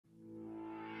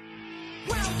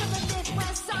Welcome to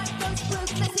Midwest Side, those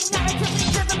blues, missing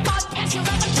narratively driven podcast. You'll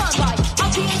never turn right.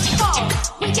 I'll be in fall.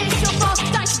 We get so far,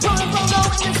 dice roll and roll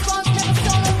in this funk, never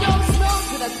solo, no snow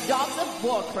to the dogs of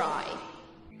Warcry.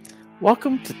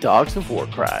 Welcome to Dogs of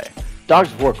Warcry.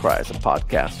 Dogs of Warcry is a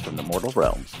podcast from the Mortal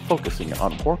Realms focusing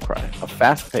on Warcry, a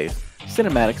fast-paced,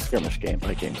 cinematic skirmish game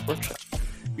by Games Workshop.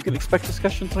 You can expect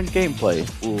discussions on gameplay,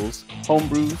 rules,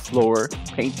 homebrews, lore,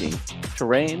 painting,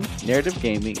 terrain, narrative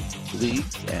gaming,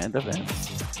 leagues, and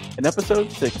events. In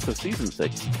episode 6 of season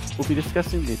 6, we'll be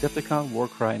discussing the Adepticon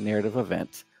Warcry narrative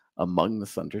event, Among the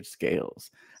Sundered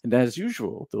Scales. And as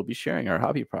usual, they'll be sharing our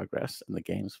hobby progress and the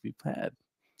games we've had.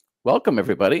 Welcome,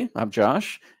 everybody. I'm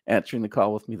Josh. Answering the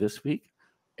call with me this week,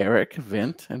 Eric,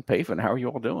 Vint, and Paven. How are you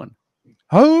all doing?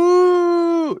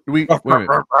 Oh, wait a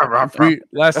minute.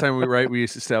 Last time we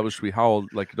established we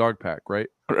howled like a dog pack, right?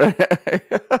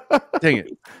 Dang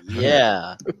it.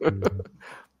 Yeah.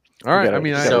 All right. I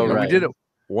mean, right. we did it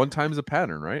one time's a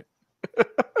pattern, right?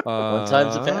 One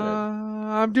time's a pattern.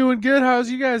 I'm doing good. How's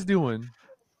you guys doing?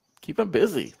 Keep them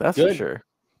busy. That's Good. for sure.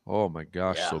 Oh my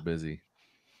gosh, Yeah. so busy.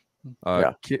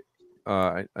 Yeah.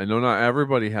 I know not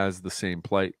everybody has the same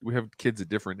plight. We have kids at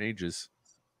different ages.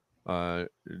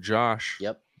 Josh,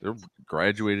 Yep. they're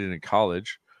graduated in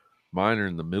college. Mine are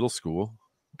in the middle school.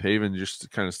 Paven just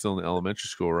kind of still in the elementary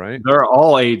school, right? They're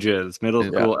all ages: middle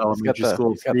Yeah. school, He's elementary got the-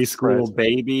 school, he's got the preschool, spread.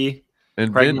 baby,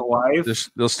 And pregnant Vin, wife.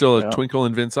 there's still a Yeah. twinkle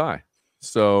in Vince's eye.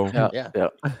 So Yeah. Yeah.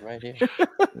 Right here.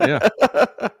 yeah.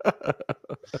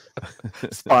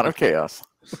 Spawn of chaos.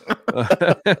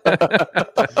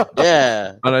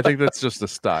 Yeah. And I think that's just a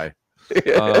sty.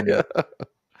 Yeah.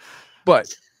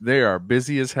 But they are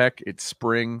busy as heck. It's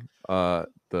spring. The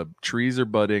trees are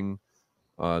budding.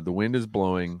 The wind is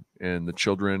blowing, and the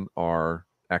children are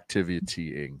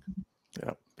activitying.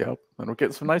 Yep. And we're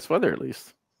getting some nice weather at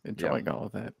least. Enjoying all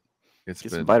of that. It's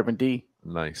Get some been vitamin D.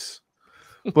 nice.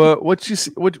 But what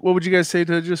would you guys say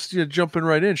to just jumping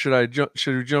right in? Should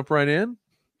we jump right in?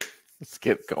 Let's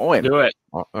get going. Do it.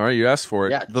 All right, you asked for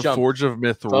it. Yeah, The jump. Forge of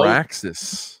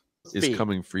Mithraxis is Speed.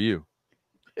 coming for you.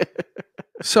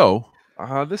 So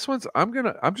this one's I'm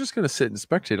just gonna sit and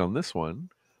spectate on this one.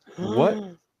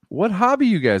 What hobby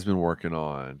you guys been working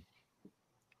on?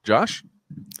 Josh?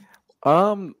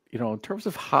 In terms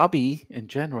of hobby in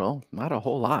general, not a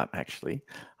whole lot actually.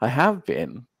 I have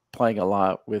been playing a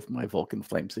lot with my Vulcan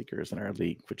Flameseekers in our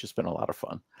league, which has been a lot of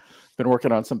fun. Been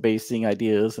working on some basing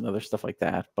ideas and other stuff like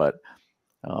that, but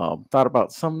thought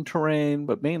about some terrain,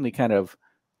 but mainly kind of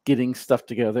getting stuff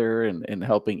together and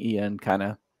helping Ian kind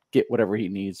of get whatever he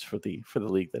needs for the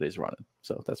league that he's running.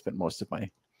 So that's been most of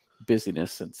my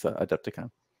busyness since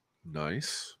Adepticon.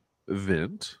 Nice.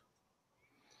 Vint.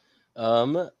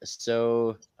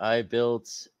 So I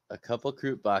built a couple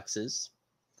Kroot boxes.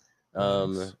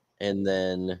 Nice. And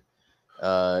then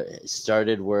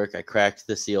started work. I cracked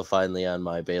the seal finally on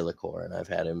my Baelacor, and I've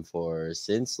had him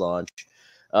since launch.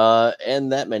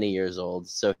 And that many years old.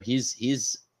 So he's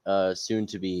soon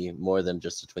to be more than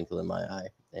just a twinkle in my eye.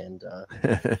 And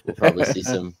we'll probably see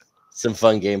some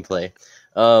fun gameplay.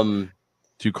 Do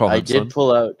you call him I did son?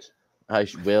 pull out. I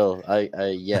will. I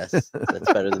yes,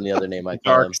 that's better than the other name I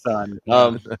call him. Dark Sun.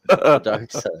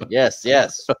 Dark Sun. Yes.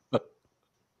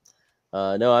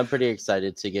 No, I'm pretty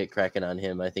excited to get cracking on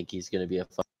him. I think he's going to be a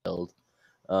fun build.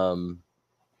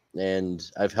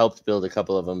 And I've helped build a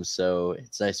couple of them, so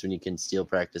it's nice when you can steal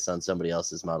practice on somebody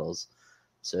else's models.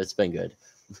 So it's been good.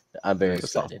 I'm very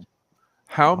That's awesome. excited.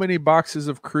 How many boxes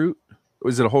of Kroot?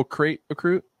 Was it a whole crate of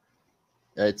Kroot?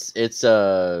 It's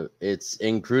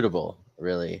incredible,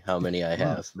 really, how many I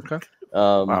have. Okay.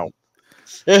 Wow.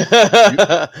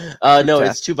 No,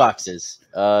 it's 2 boxes.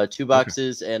 2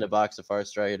 boxes and a box of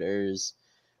Farstriders.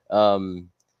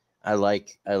 I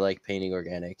like painting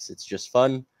organics. It's just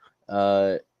fun.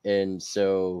 And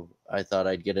so I thought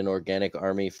I'd get an organic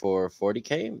army for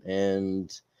 40k,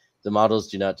 and the models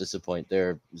do not disappoint.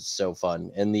 They're so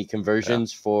fun. And the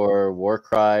conversions for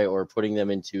Warcry or putting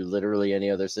them into literally any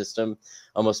other system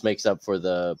almost makes up for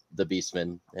the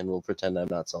Beastmen, and we'll pretend I'm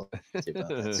not salty about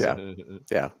that.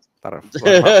 Yeah.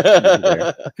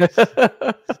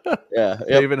 Yeah. Yep.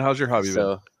 David, how's your hobby been?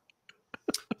 So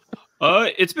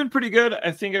It's been pretty good.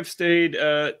 I think I've stayed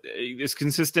as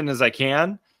consistent as I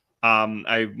can.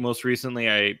 I most recently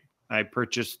I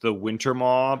purchased the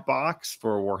Wintermaw box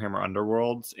for Warhammer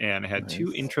Underworlds, and it had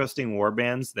 2 interesting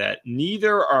warbands that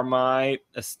neither are my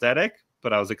aesthetic,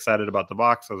 but I was excited about the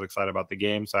box. I was excited about the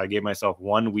game, so I gave myself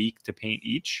 1 week to paint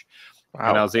each. Wow.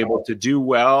 And I was able to do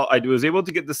well. I was able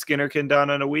to get the Skinnerkin done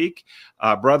in a week.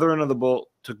 Brethren of the Bolt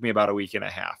took me about a week and a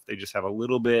half. They just have a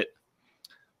little bit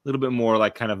little bit more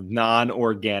like kind of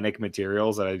non-organic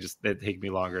materials that take me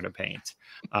longer to paint.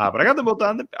 But I got them both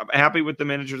done. I'm happy with the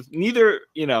miniatures. Neither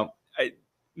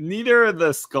of the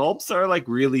sculpts are like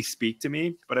really speak to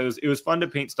me, but it was fun to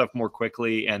paint stuff more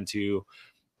quickly and to,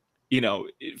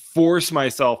 force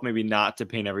myself maybe not to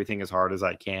paint everything as hard as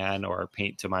I can, or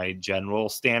paint to my general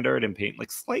standard and paint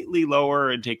like slightly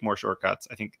lower and take more shortcuts,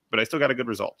 I think, but I still got a good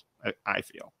result. I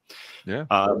feel. Yeah.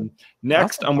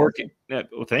 Next, I'm working.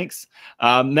 Well, thanks.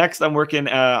 Next, I'm working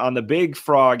on the big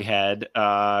frog head,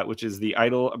 which is the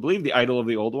idol. I believe the idol of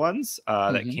the old ones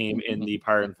that came in the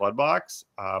Pirate and Flood box.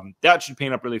 That should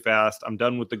paint up really fast. I'm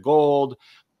done with the gold.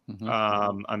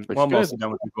 I'm mostly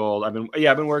done with the gold. I've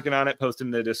been working on it,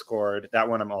 posting the Discord. That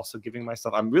one I'm also giving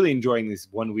myself. I'm really enjoying these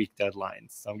 1 week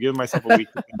deadlines. So I'm giving myself a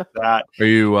week to finish that.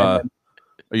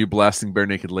 Are you blasting bare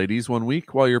naked ladies 1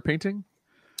 week while you're painting?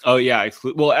 Oh yeah,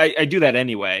 well I do that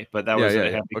anyway, but that was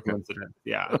a happy coincidence.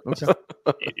 Yeah.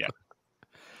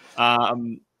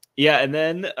 Yeah. And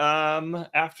then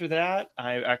after that,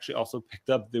 I actually also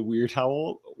picked up the Weird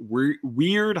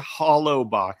Hollow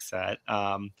box set.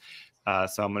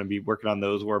 So I'm going to be working on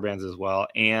those warbands as well,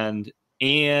 and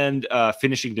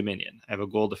finishing Dominion. I have a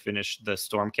goal to finish the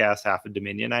Stormcast half of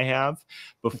Dominion I have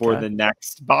before the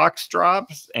next box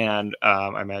drops, and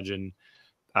I imagine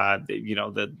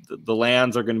the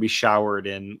lands are going to be showered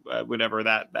in whatever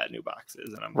that new box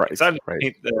is, and I'm excited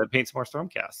to paint some more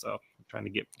Stormcast. So I'm trying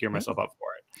to gear myself up for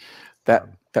it.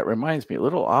 That reminds me, a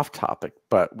little off topic,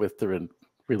 but with the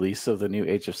release of the new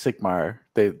Age of Sigmar,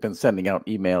 they've been sending out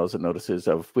emails and notices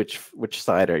of which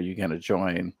side are you going to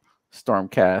join,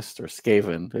 Stormcast or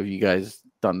Skaven. Have you guys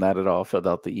done that at all? Filled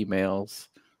out the emails,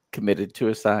 committed to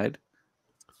a side?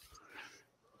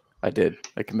 I did.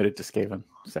 I committed to Skaven.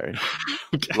 Sorry.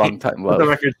 Okay. Long time love. The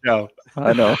record show.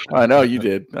 I know you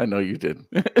did.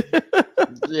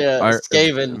 Yeah,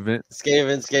 Skaven.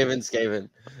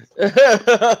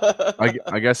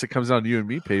 I guess it comes down to you and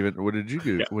me, Pavement. What did you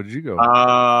do? Yeah. What did you go?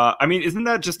 I mean, isn't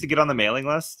that just to get on the mailing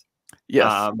list?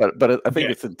 Yes, but I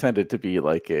think it's intended to be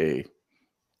like I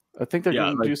think they're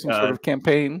going to do some sort of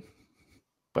campaign,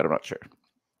 but I'm not sure.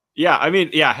 Yeah, I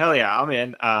mean, hell yeah, I'm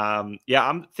in. I'm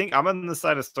on the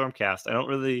side of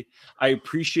Stormcast. I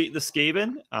appreciate the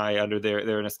Skaven.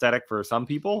 They're an aesthetic for some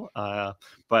people,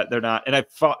 but they're not. And I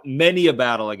fought many a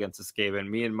battle against the Skaven.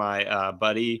 Me and my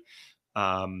buddy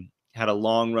had a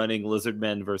long-running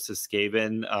Lizardmen versus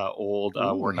Skaven old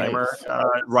Warhammer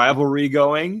rivalry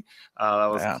going. That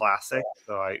was classic.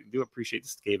 So I do appreciate the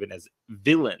Skaven as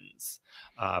villains.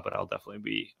 But I'm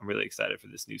really excited for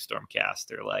this new Stormcast.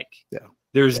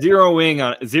 They're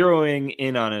zeroing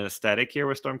in on an aesthetic here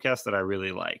with Stormcast that I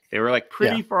really like. They were like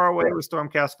pretty far away with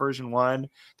Stormcast version 1.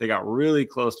 They got really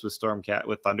close with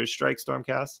Thunderstrike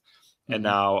Stormcast. And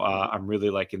now I'm really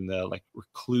liking the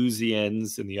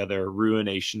Reclusians and the other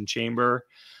Ruination Chamber.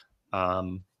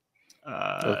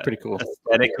 That's pretty cool.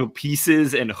 Aesthetic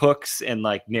pieces and hooks and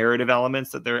like narrative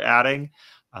elements that they're adding.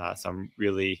 So I'm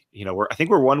really, I think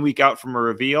we're 1 week out from a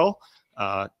reveal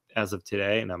as of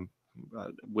today, and I'm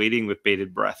waiting with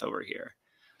bated breath over here.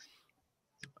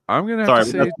 I'm gonna have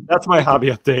to say that's my hobby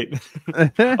update.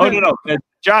 Oh no,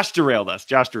 Josh derailed us.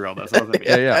 That wasn't me.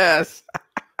 Yes.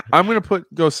 I'm gonna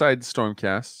go side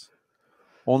Stormcast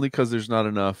only because there's not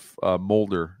enough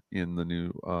Molder in the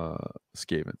new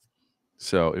Skaven.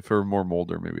 So if there were more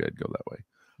Molder, maybe I'd go that way.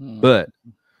 But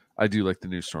I do like the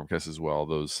new Stormcast as well.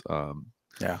 Those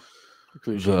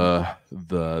the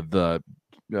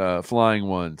flying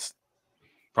ones,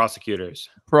 prosecutors.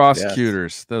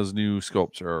 Yes. Those new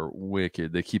sculpts are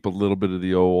wicked. They keep a little bit of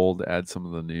the old, add some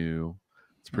of the new.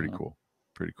 It's pretty cool.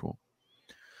 Very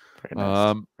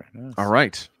nice. All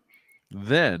right,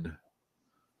 then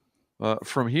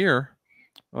from here,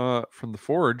 from the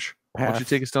Forge, why don't you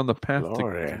take us down the path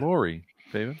to glory,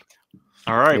 David?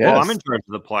 All right. Yes. Well, I'm in charge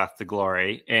of the path to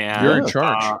glory, and you're in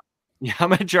charge. Yeah,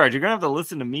 I'm in charge. You're gonna have to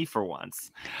listen to me for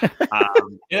once.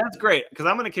 That's great because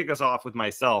I'm gonna kick us off with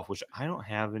myself, which I don't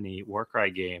have any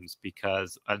Warcry games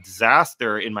because a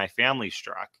disaster in my family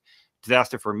struck.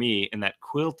 Disaster for me, and that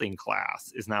quilting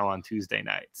class is now on Tuesday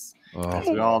nights.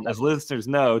 As listeners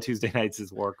know, Tuesday nights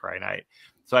is Warcry night.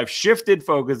 So I've shifted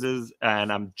focuses,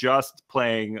 and I'm just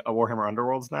playing a Warhammer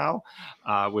Underworlds now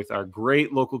with our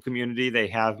great local community. They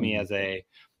have me as I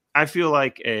feel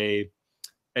like a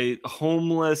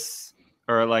homeless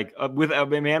or like with a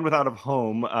man without a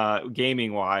home,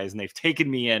 gaming wise, and they've taken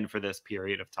me in for this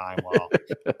period of time. While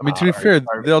I mean, to be fair,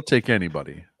 they'll take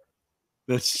anybody.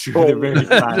 That's true. They're very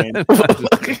kind. I'm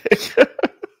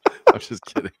just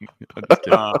kidding.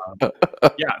 Yeah,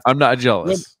 I'm not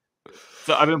jealous.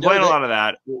 So I've been playing a lot of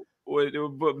that.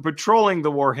 patrolling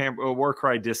the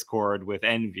Warcry Discord with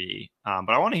Envy. But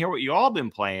I want to hear what you all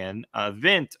been playing.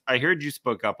 Vint, I heard you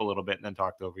spoke up a little bit and then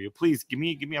talked over you. Please give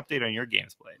me an update on your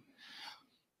games played.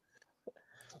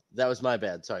 That was my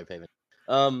bad. Sorry, Payman.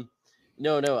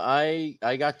 No, I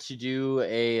got to do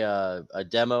a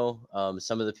demo.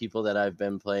 Some of the people that I've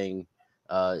been playing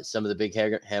some of the big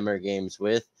hammer games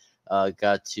with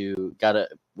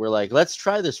we're like, let's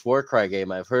try this Warcry game.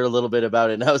 I've heard a little bit about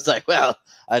it, and I was like, well,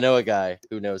 I know a guy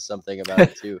who knows something about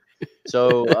it too.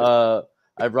 So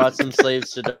I brought some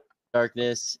Slaves to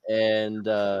Darkness and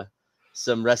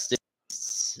some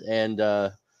Restists,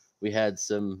 and we had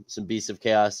some Beasts of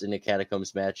Chaos in a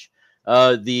Catacombs match.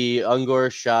 The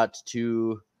Ungor shot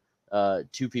two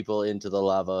people into the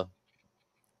lava.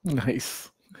 Nice.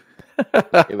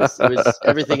 It was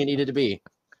everything it needed to be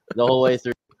the whole way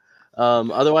through.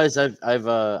 Otherwise,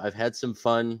 I've had some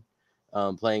fun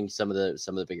playing some of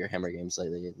the bigger hammer games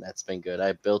lately, and that's been good.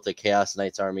 I built a Chaos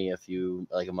Knights army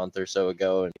a month or so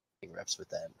ago, and getting reps with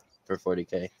that for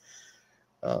 40K.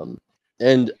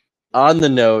 And on the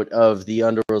note of the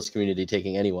Underworlds community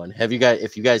taking anyone,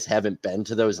 if you guys haven't been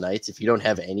to those nights, if you don't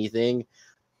have anything,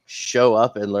 show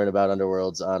up and learn about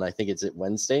Underworlds on, I think it's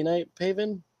Wednesday night,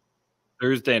 Paven?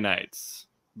 Thursday nights.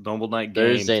 Noble Night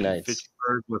Games Thursday in nights.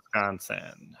 Fitchburg,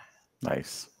 Wisconsin.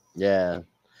 Nice. Yeah.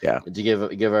 Yeah. To give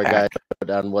our guys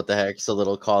on What the Heck's a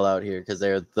little call out here, because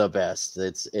they're the best.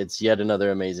 It's yet another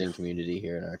amazing community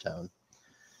here in our town.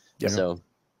 Yeah.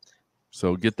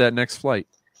 So get that next flight.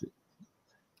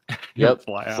 Yep.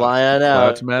 Fly on Fly out.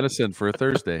 out to Madison for a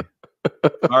Thursday.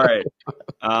 All right.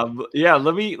 Yeah,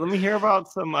 let me hear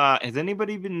about some. Has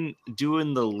anybody been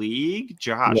doing the league?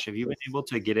 Josh, have you been able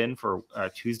to get in for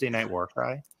Tuesday night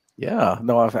Warcry? Yeah,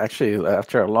 no, I've actually,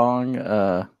 after a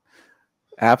long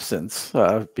absence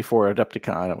before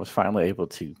Adepticon, I was finally able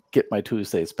to get my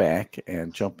Tuesdays back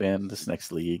and jump in this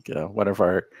next league. One of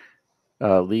our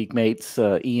league mates,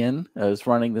 Ian, is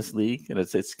running this league, and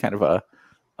it's kind of a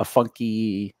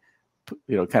funky,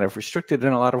 kind of restricted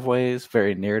in a lot of ways,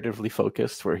 very narratively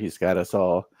focused, where he's got us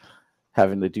all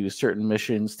having to do certain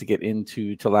missions to get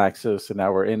into Talaxis, and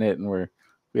now we're in it, and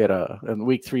in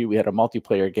week 3 we had a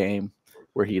multiplayer game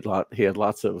where he had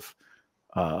lots of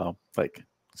like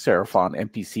Seraphon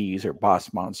NPCs or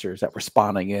boss monsters that were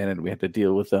spawning in, and we had to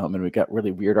deal with them, and we got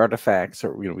really weird artifacts,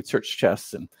 or we'd search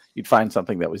chests and you'd find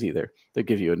something that was either they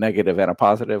give you a negative and a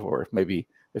positive, or maybe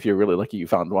if you're really lucky you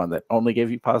found one that only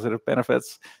gave you positive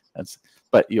benefits.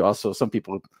 But you also, some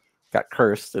people got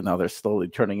cursed and now they're slowly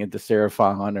turning into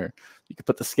Seraphon, or you could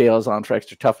put the scales on for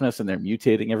extra toughness and they're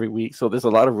mutating every week. So there's a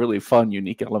lot of really fun,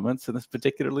 unique elements in this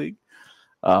particular league.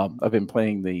 I've been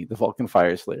playing the Vulcan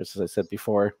Fire Slayers, as I said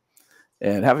before,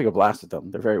 and having a blast with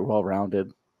them. They're very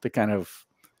well-rounded. They kind of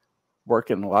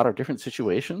work in a lot of different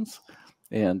situations.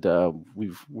 And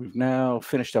we've now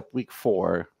finished up week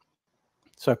 4.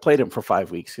 So I played them for 5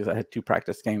 weeks because I had 2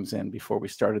 practice games in before we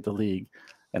started the league,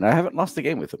 and I haven't lost a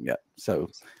game with them yet. So,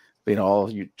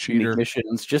 all you unique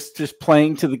missions, just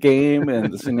playing to the game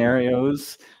and the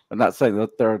scenarios. I'm not saying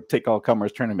that they're take all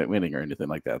comers tournament winning or anything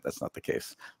like that. That's not the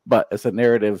case. But as a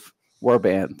narrative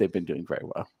warband, they've been doing very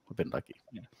well. I've been lucky.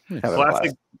 Yeah.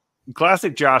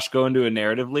 Classic Josh going to a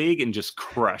narrative league and just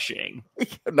crushing.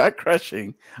 Not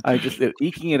crushing. I just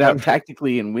eking it out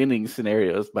tactically and winning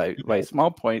scenarios by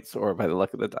small points or by the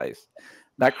luck of the dice.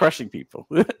 Not crushing people.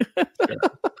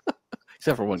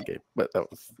 Except for one game, but that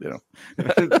was,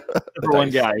 for one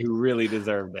guy who really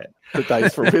deserved it. The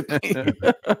dice were with me.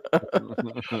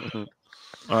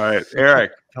 All right,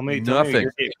 Eric, tell me nothing.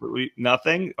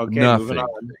 Nothing. Okay, nothing. Moving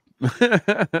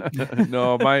on.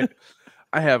 No,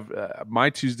 I have my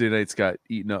Tuesday nights got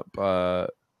eaten up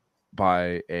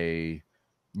by a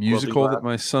musical that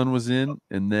my son was in,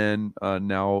 and then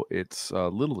now it's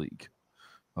Little League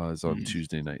is on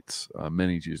Tuesday nights.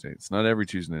 Many Tuesday nights, not every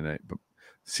Tuesday night, but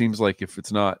seems like if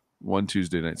it's not one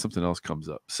Tuesday night, something else comes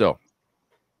up. So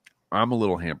I'm a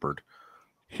little hampered.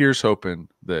 Here's hoping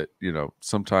that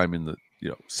sometime in the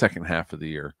second half of the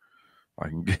year I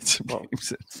can get some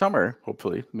games in. Summer,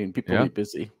 hopefully. I mean, people will be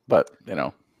busy, but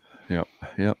Yep.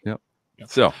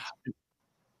 So,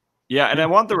 yeah, and I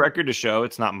want the record to show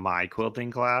it's not my quilting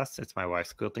class; it's my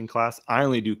wife's quilting class. I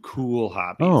only do cool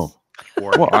hobbies. Oh,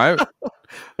 well,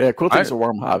 quilting's a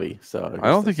warm hobby, so I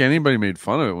don't think anybody made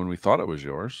fun of it when we thought it was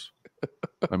yours.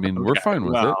 I mean, okay, we're fine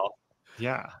with it.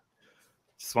 Yeah.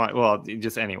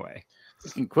 Just anyway.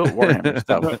 You can quilt Warhammer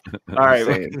stuff. All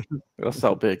right, it'll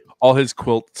sell big. All his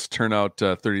quilts turn out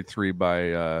 33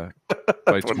 by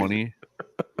 20.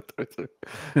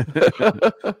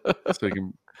 So you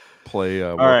can play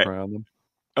work around them.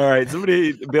 All right,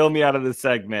 somebody bail me out of this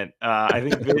segment. I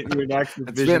think you're next.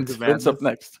 With Visions of Madness. Vince up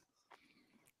next.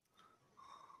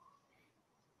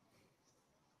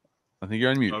 I think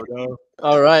you're on mute. Oh, no.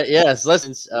 All right. Yes.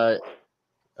 Let's.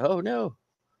 Oh no.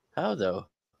 How though?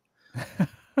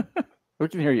 We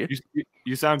can hear you.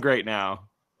 You sound great now.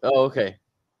 Oh, okay.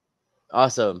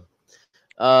 Awesome.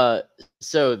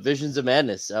 So Visions of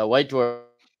Madness, White Dwarf,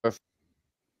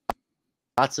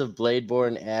 lots of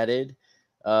Bladeborn added,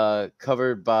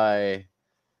 covered by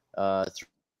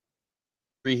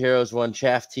Three Heroes, One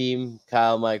Chaff team,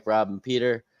 Kyle, Mike, Rob, and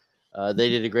Peter. They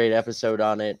did a great episode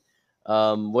on it.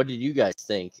 What did you guys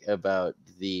think about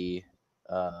the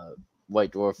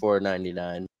White Dwarf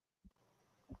 499?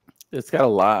 It's got a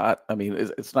lot. I mean,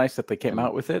 it's nice that they came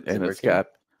out with it, and it's got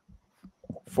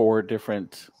 4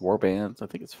 different war bands. I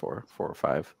think it's 4 or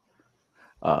 5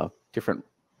 different,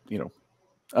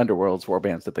 underworlds war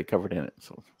bands that they covered in it.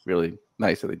 So really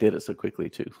nice that they did it so quickly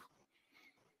too.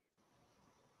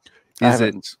 I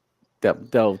haven't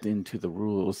delved into the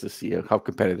rules to see how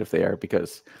competitive they are,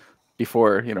 because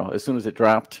before, as soon as it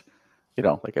dropped,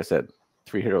 like I said,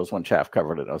 Three Heroes, One Chaff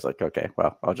covered it. I was like, okay,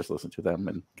 well, I'll just listen to them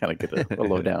and kind of get a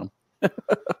lowdown.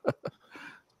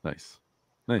 Nice.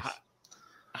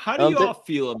 How do you all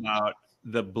feel about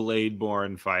the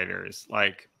Bladeborn fighters?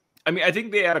 Like, I mean, I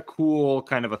think they had a cool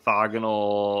kind of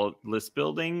orthogonal list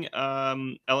building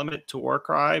element to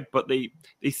Warcry, but they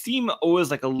seem always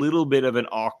like a little bit of an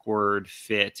awkward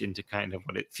fit into kind of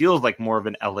what it feels like more of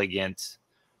an elegant,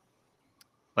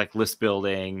 like list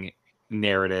building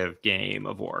narrative game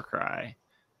of Warcry.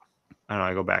 I don't know.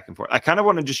 I go back and forth. I kind of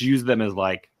want to just use them as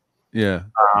like,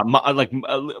 models, like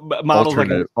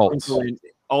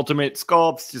ultimate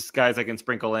sculpts, just guys I can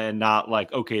sprinkle in, not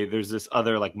like, okay, there's this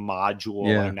other like module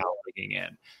I'm now bringing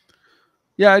in.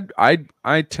 Yeah,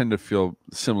 I tend to feel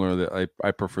similar, that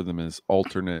I prefer them as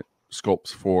alternate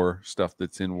sculpts for stuff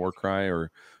that's in Warcry, or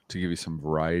to give you some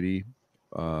variety.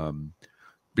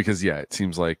 Because it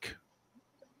seems like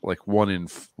one in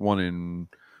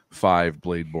 5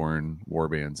 Bladeborn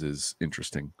warbands is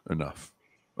interesting enough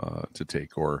to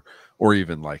take, or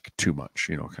even like too much,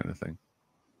 kind of thing.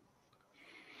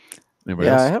 Anybody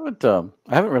else?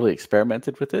 I haven't really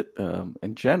experimented with it.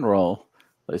 In general,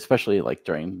 especially like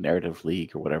during narrative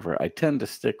league or whatever, I tend to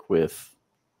stick with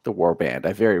the warband.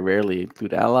 I very rarely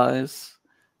include allies,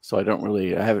 so I haven't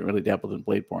really dabbled in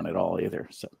Bladeborn at all either.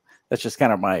 So that's just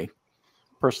kind of my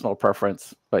personal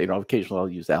preference. But occasionally I'll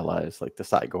use allies like the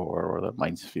Cygor or the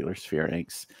Mindspheler Sphere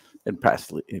in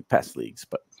past leagues.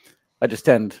 But I just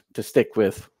tend to stick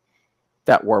with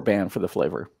that warband for the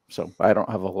flavor. So I don't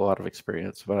have a whole lot of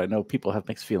experience, but I know people have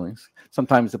mixed feelings.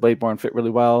 Sometimes the Bladeborn fit really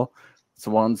well. It's the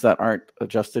ones that aren't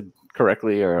adjusted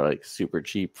correctly or like super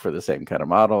cheap for the same kind of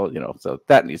model, so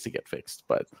that needs to get fixed.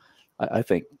 But I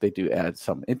think they do add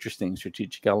some interesting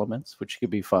strategic elements, which could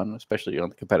be fun, especially on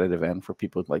the competitive end for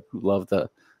people who love the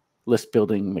list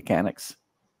building mechanics.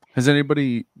 Have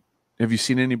you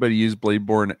seen anybody use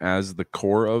Bladeborn as the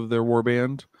core of their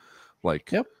warband?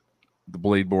 Like the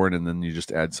Bladeborn, and then you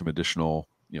just add some additional,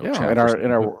 in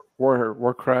our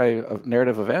Warcry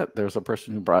narrative event, there's a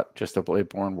person who brought just a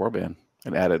Bladeborn warband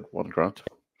and added 1 grunt.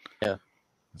 Yeah,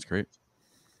 that's great.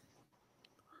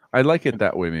 I like it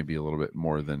that way, maybe a little bit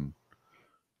more than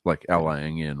like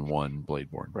allying in 1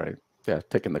 Bladeborn. Right. Yeah,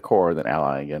 taking the core, then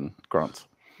allying in grunts.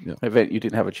 Yeah. Event, you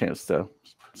didn't have a chance to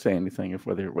say anything of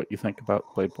what you think about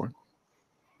Bladeborn.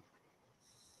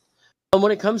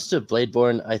 When it comes to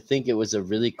Bladeborn, I think it was a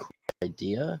really cool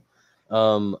idea.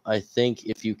 I think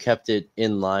if you kept it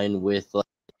in line with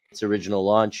its original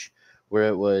launch, where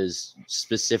it was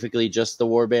specifically just the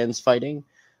warbands fighting,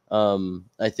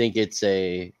 I think it's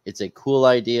a cool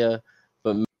idea,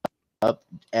 but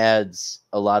adds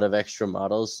a lot of extra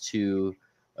models to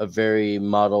a very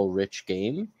model-rich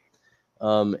game.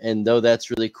 And though that's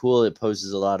really cool, it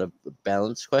poses a lot of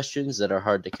balance questions that are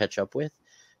hard to catch up with,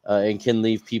 and can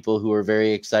leave people who are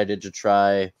very excited to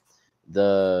try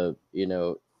the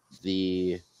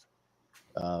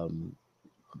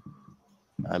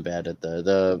I'm bad at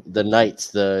the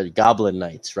knights, the goblin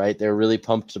knights, right? They're really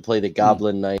pumped to play the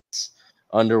goblin knights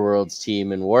underworlds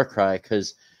team in Warcry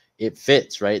because it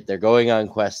fits, right? They're going on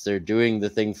quests, they're doing the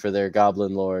thing for their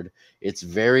goblin lord. It's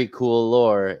very cool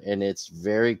lore, and it's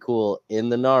very cool in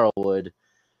the Gnarlwood.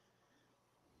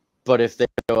 But if they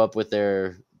go up with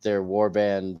their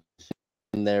warband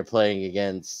and they're playing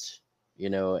against,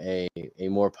 a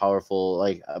more powerful,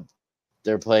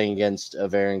 they're playing against a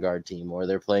Varangard team, or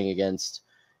they're playing against,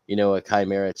 a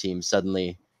Chimera team,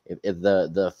 suddenly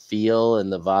the feel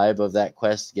and the vibe of that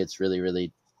quest gets really,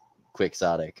 really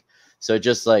quixotic. So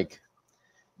just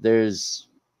there's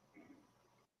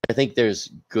I think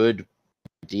there's good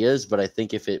ideas, but I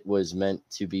think if it was meant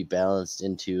to be balanced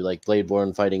into like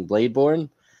Bladeborn fighting Bladeborn,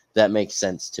 that makes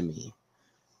sense to me.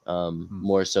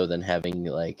 More so than having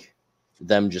like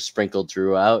them just sprinkled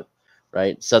throughout,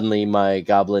 right? Suddenly my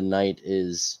Goblin Knight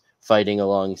is fighting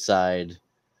alongside,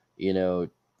 2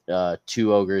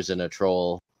 ogres and a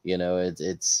troll.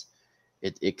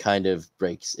 It kind of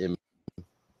breaks in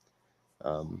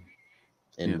my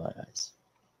eyes.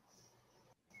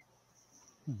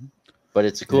 Mm-hmm. But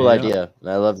it's a cool idea, and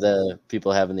I love the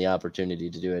people having the opportunity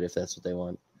to do it if that's what they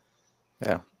want.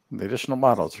 Yeah, the additional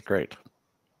models are great.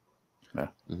 Yeah.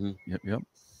 Mm-hmm. Yep.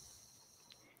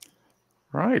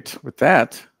 Right. With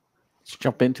that, let's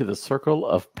jump into the circle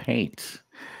of paint.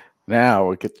 Now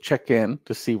we get to check in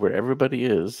to see where everybody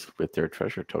is with their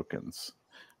treasure tokens.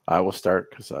 I will start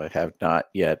because I have not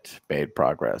yet made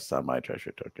progress on my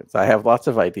treasure tokens. I have lots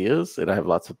of ideas and I have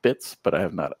lots of bits, but I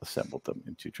have not assembled them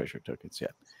into treasure tokens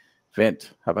yet.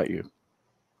 Vint, how about you?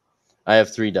 I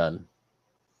have 3 done.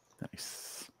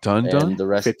 Nice. Done. The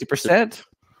rest 50%.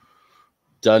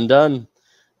 Done.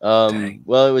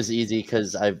 Well, it was easy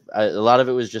because a lot of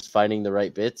it was just finding the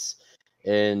right bits,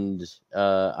 and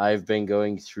I've been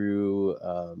going through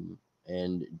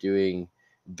and doing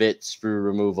bit sprue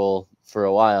removal for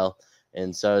a while,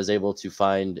 and so I was able to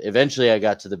find. Eventually, I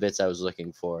got to the bits I was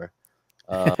looking for,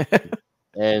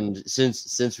 and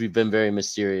since we've been very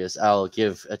mysterious, I'll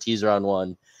give a teaser on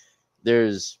one.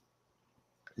 There's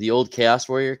the old Chaos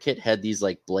Warrior kit had these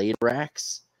like blade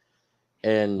racks.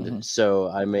 And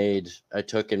so I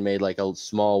took and made like a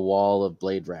small wall of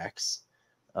blade racks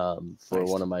for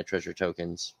one of my treasure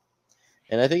tokens.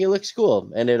 And I think it looks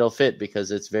cool, and it'll fit because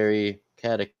it's very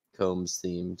catacombs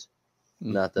themed.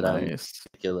 Not that I'm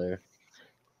particular.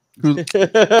 Go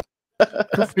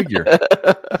figure.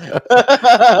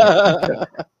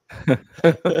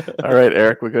 All right,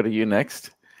 Eric, we go to you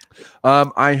next.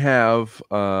 I have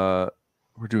we're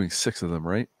doing 6 of them,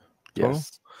 right? Total?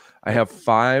 Yes. I have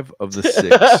 5 of the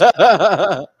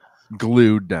 6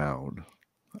 glued down,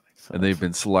 and they've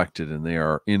been selected, and they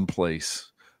are in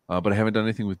place. But I haven't done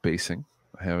anything with basing.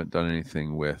 I haven't done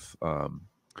anything with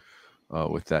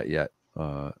that yet.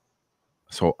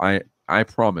 So I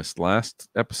promised last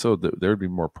episode that there would be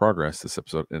more progress this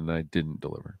episode, and I didn't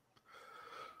deliver.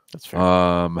 That's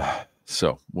fair.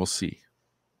 So we'll see.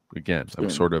 Again, I'm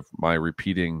sort of my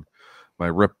repetitive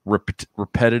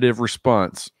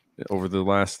response over the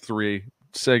last 3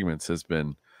 segments has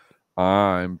been,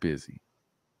 I'm busy.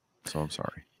 So I'm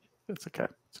sorry. It's okay.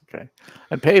 It's okay.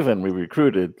 And Paven, we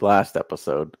recruited last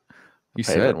episode. He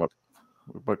Paven, said,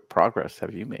 what progress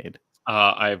have you made?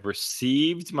 I've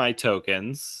received my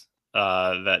tokens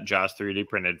that Josh 3D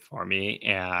printed for me,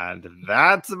 and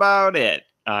that's about it.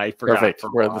 I forgot. Perfect.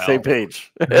 We're on the same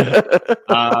page.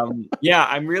 Yeah,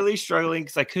 I'm really struggling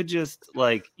because I could just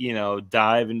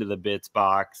dive into the bits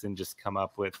box and just come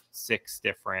up with 6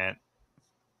 different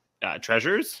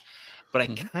treasures, but I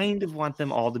kind of want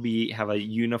them all to have a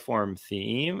uniform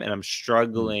theme, and I'm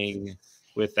struggling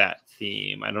with that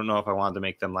theme. I don't know if I want to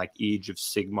make them like Age of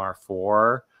Sigmar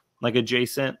 4, like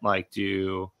adjacent, like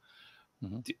do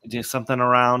something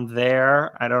around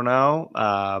there. I don't know.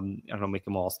 I don't know, make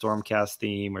them all Stormcast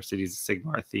theme or Cities of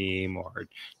Sigmar theme or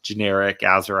generic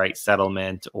Azurite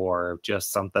settlement or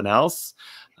just something else.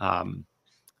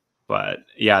 But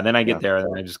yeah, then I get there and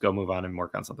then I just go move on and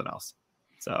work on something else.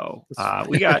 So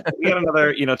we got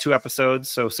another 2 episodes,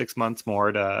 so 6 months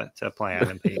more to plan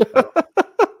and paint. So.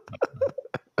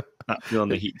 Not feeling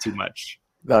the heat too much.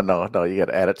 No. You got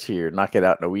to add it to your knock it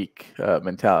out in a week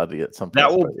mentality at some point.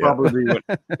 That will probably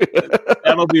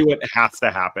that'll be what has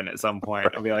to happen at some point.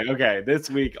 I'll be like, okay, this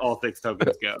week all 6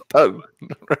 tokens go.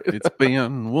 It's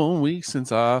been 1 week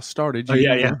since I started. Oh,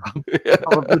 yeah.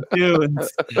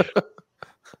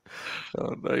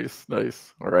 Oh,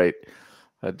 nice. All right.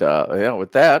 And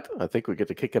with that, I think we get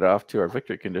to kick it off to our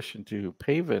victory condition to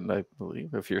Paven, I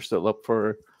believe, if you're still up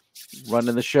for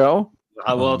running the show.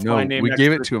 Well, it's my name. We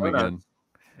gave it to him again.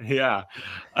 Yeah.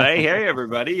 Hey,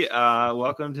 everybody.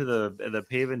 Welcome to the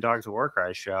Paven Dogs of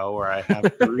Warcry show, where I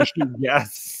have 3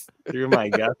 guests. 3 of my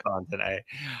guests on today.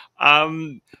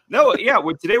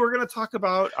 Today we're going to talk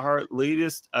about our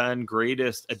latest and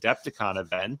greatest Adepticon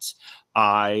event.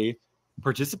 I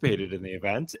participated in the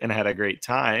event and had a great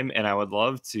time, and I would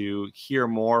love to hear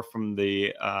more from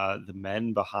the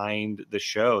men behind the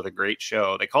show, the great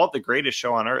show. They call it the greatest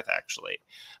show on earth, actually.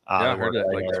 I heard it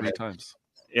like 3 times.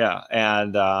 Yeah,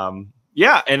 and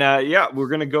we're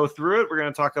gonna go through it. We're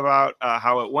gonna talk about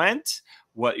how it went,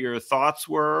 what your thoughts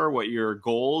were, what your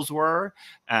goals were,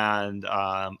 and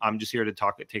I'm just here to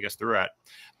take us through it.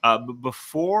 But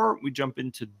before we jump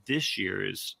into this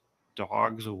year's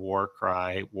Dogs of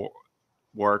Warcry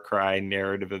Warcry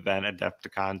narrative event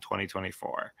Adepticon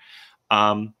 2024.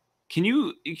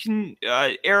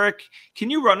 Eric, can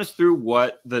you run us through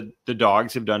what the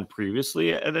dogs have done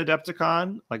previously at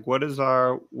Adepticon? Like, what is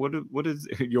your,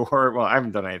 well, I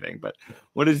haven't done anything, but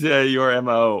what is your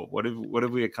MO? What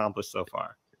have we accomplished so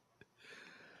far?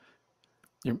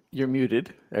 You're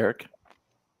muted, Eric.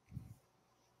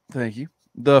 Thank you.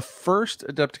 The first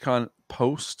Adepticon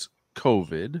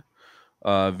post-COVID,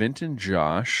 Vint and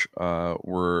Josh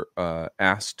were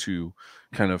asked to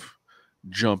kind of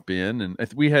jump in, and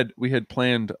we had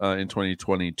planned in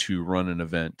 2020 to run an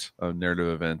event, a narrative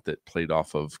event that played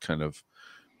off of kind of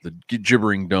the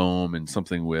Gibbering Dome and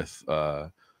something with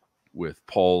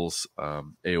Paul's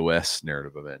AOS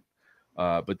narrative event.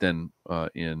 But then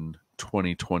in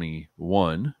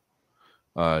 2021,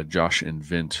 Josh and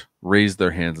Vint raised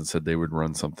their hands and said they would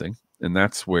run something, and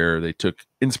that's where they took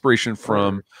inspiration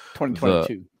from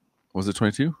 2022. Was it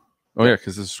 22? Oh yeah,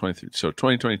 because this is 23. So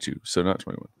 2022. So not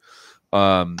 21.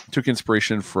 Took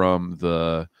inspiration from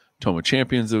the Tome of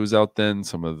Champions that was out then.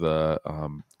 Some of the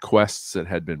quests that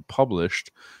had been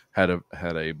published had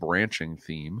a branching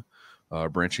theme,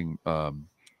 branching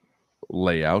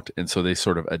layout, and so they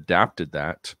sort of adapted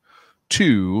that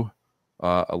to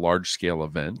a large scale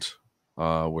event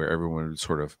where everyone would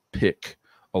sort of pick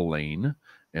a lane,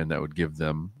 and that would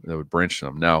branch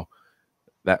them. Now,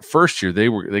 that first year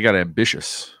they got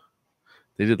ambitious.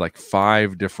 They did like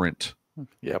 5 different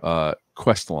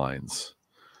quest lines,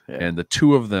 and the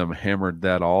 2 of them hammered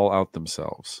that all out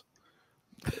themselves.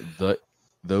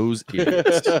 Those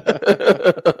idiots.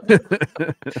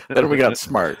 Then we got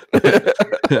smart.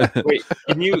 Wait,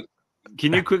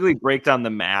 can you quickly break down the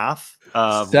math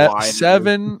of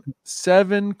seven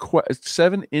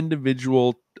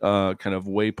individual kind of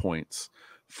waypoints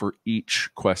for each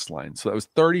quest line? So that was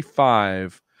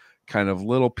 35 kind of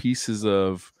little pieces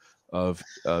of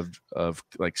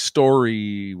like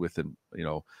story within,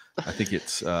 I think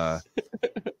it's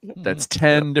that's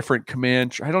 10 different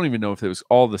command. I don't even know if it was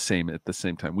all the same at the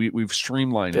same time. We've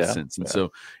streamlined it since. And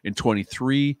so in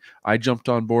 23, I jumped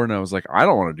on board and I was like, I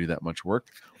don't want to do that much work.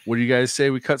 What do you guys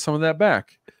say we cut some of that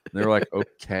back? And they were like,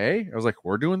 okay. I was like,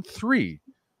 we're doing 3.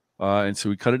 And so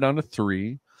we cut it down to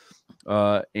 3.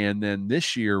 And then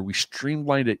this year we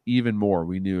streamlined it even more.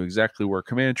 We knew exactly where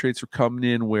command traits were coming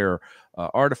in, where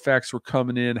artifacts were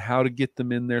coming in, how to get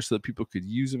them in there so that people could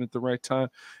use them at the right time.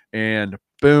 And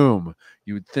boom,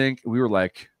 you would think we were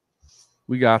like,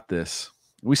 we got this.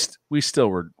 We still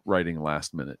were writing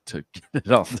last minute to get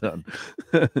it all done,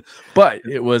 but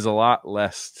it was a lot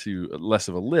less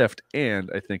of a lift,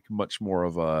 and I think much more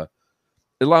of it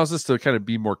allows us to kind of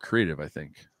be more creative. I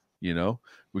think, we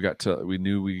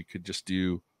knew we could just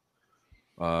do.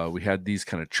 We had these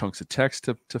kind of chunks of text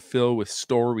to fill with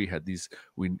story. We had these.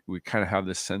 We kind of have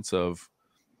this sense of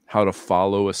how to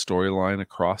follow a storyline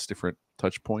across different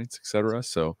touch points, etc.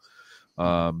 So,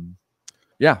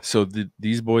 so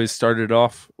these boys started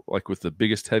off like with the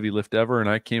biggest heavy lift ever, and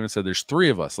I came and said, "There's 3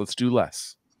 of us. Let's do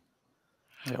less."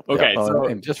 Yep. Okay,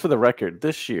 and just for the record,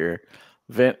 this year,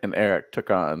 Vint and Eric took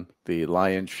on the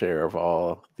lion's share of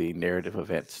all the narrative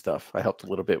event stuff. I helped a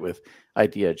little bit with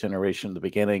idea generation in the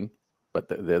beginning, but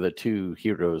they're the 2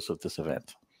 heroes of this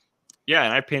event. Yeah,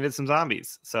 and I painted some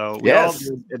zombies, so we all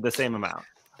did the same amount.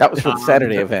 That was for the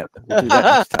Saturday event. We'll do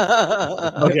that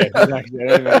next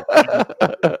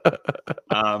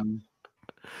time.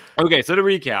 Okay, so to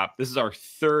recap, this is our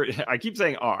 3rd. I keep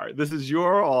saying our. This is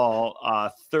your all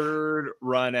 3rd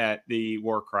run at the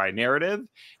Warcry narrative.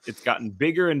 It's gotten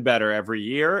bigger and better every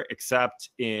year, except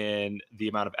in the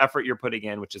amount of effort you're putting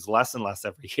in, which is less and less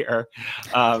every year.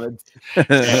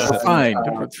 Refined.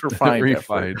 It's refined.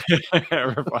 Refining.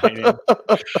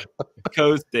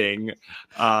 Coasting.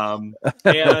 I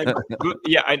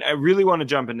really want to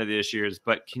jump into this year's,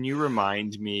 but can you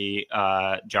remind me,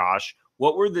 Josh,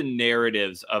 what were the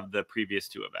narratives of the previous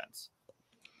 2 events?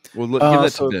 Well, give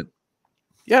that to Vint.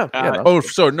 Yeah.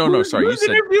 Sorry. Whose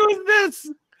interview is this?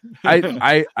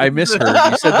 I misheard.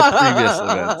 You said the previous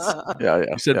events. Yeah.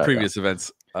 You said previous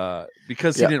events.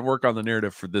 Because he didn't work on the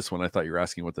narrative for this one, I thought you were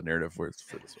asking what the narrative was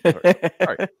for this one.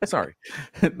 All right. Sorry.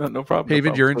 No problem. Hey,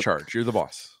 Vint, you're in charge. You're the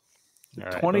boss.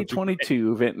 Right,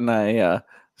 2022, Vint and I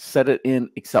set it in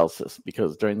Excelsis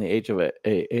because during the age of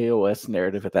AOS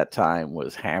narrative at that time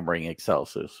was hammering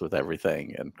Excelsis with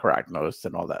everything and Karagnos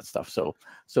and all that stuff. So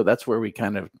that's where we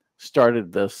kind of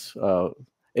started this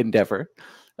endeavor.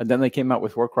 And then they came out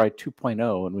with Warcry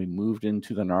 2.0 and we moved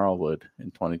into the Gnarlwood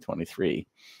in 2023.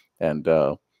 And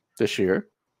this year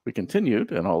we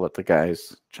continued, and I'll let the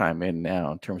guys chime in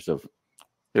now in terms of,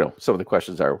 some of the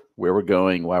questions are where we're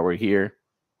going, why we're here,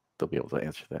 they'll be able to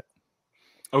answer that.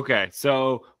 Okay,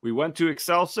 so we went to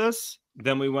Excelsis,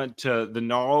 then we went to the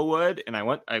Gnarlwood, and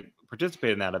I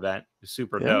participated in that event. It was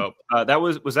super dope. That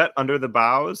was that Under the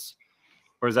Boughs,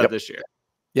 or is that this year?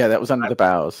 Yeah, that was Under the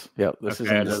Boughs. Yeah, this is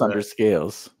in the Sundered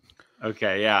Scales.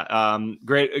 Okay, yeah. A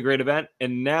great event.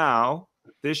 And now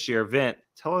this year, Vint,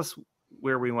 tell us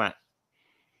where we went.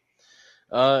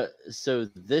 So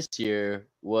this year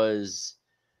was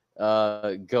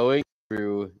going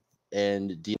through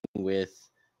and dealing with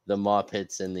the maw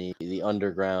pits and the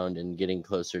underground and getting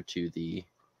closer to the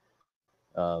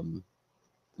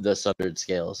Sundered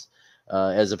Scales,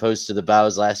 as opposed to the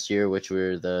Boughs last year, which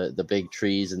were the big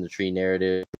trees and the tree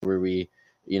narrative, where we,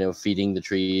 feeding the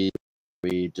trees,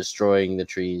 we destroying the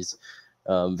trees,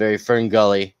 very Fern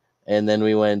Gully. And then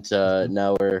we went.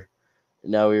 Now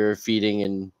we were feeding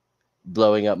and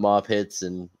blowing up maw pits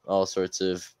and all sorts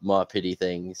of maw pitty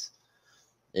things.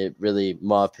 It really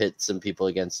maw pit some people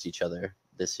against each other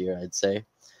this year, I'd say.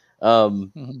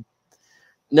 No,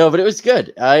 but it was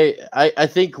good. I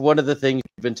think one of the things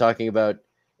we've been talking about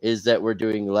is that we're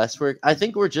doing less work. I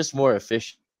think we're just more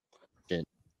efficient.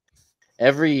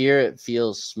 Every year it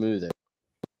feels smoother.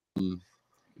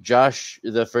 Josh,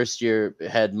 the first year,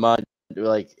 had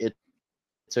it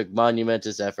took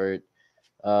monumentous effort,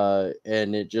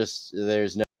 and it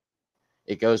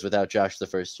goes without Josh the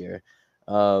first year.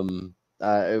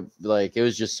 It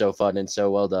was just so fun and so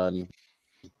well done.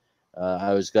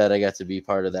 I was glad I got to be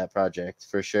part of that project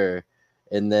for sure.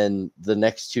 And then the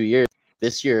next 2 years,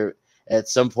 this year, at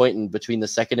some point in between the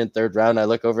second and third round, I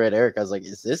look over at Eric. I was like,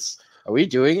 are we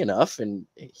doing enough? And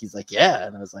he's like, yeah.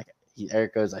 And I was like,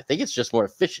 Eric goes, I think it's just more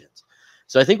efficient.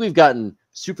 So I think we've gotten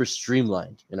super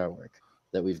streamlined in our work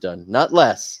that we've done. Not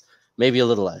less, maybe a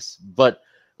little less, but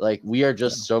we are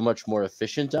just so much more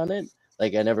efficient on it. I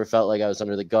never felt like I was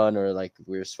under the gun or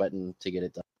we were sweating to get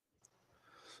it done.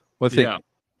 Well, I think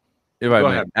if I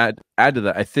may add to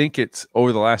that, I think it's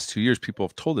over the last 2 years, people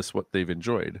have told us what they've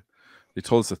enjoyed. They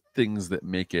told us the things that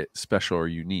make it special or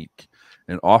unique.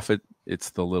 And often it's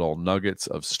the little nuggets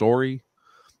of story.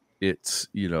 It's,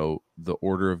 the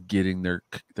order of getting their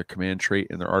command trait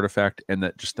and their artifact, and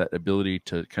that ability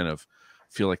to kind of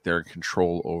feel like they're in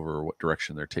control over what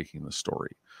direction they're taking the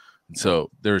story. And so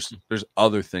there's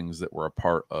other things that were a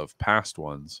part of past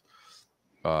ones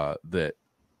that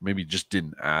maybe just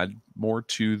didn't add more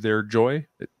to their joy.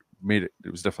 It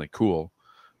was definitely cool,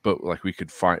 but we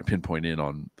could pinpoint in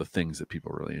on the things that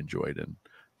people really enjoyed and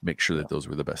make sure that those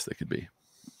were the best they could be.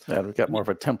 Yeah, we've got more of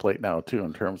a template now too,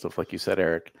 in terms of, like you said,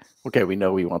 Eric. Okay, we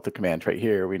know we want the command trait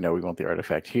here. We know we want the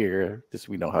artifact here.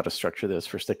 We know how to structure this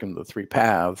for sticking to the 3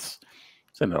 paths.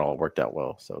 And it all worked out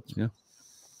well. So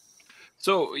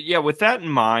So with that in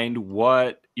mind,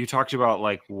 what you talked about,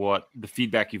 what the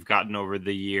feedback you've gotten over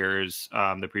the years,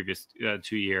 the previous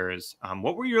 2 years,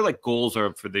 what were your goals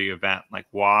for the event?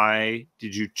 Why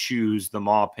did you choose the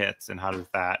maw pits, and how does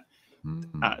that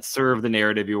serve the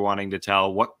narrative you're wanting to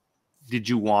tell? What did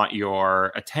you want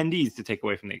your attendees to take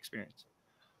away from the experience?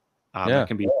 That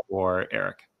can be for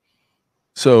Eric.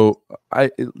 So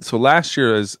last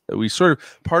year, as we sort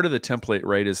of, part of the template,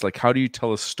 right, is how do you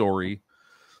tell a story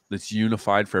that's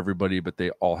unified for everybody, but they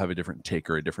all have a different take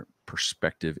or a different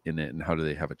perspective in it, and how do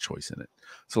they have a choice in it?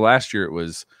 So last year it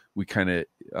was, we kind of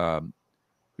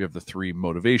we have the 3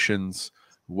 motivations: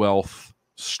 wealth,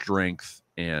 strength,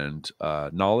 and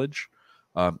knowledge.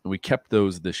 We kept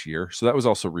those this year, so that was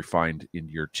also refined in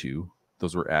year 2.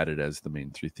 Those were added as the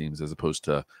main 3 themes, as opposed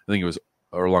to, I think it was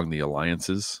along the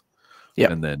alliances.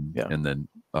 And then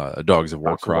a Dogs of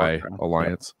Warcry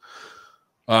alliance.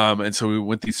 And so we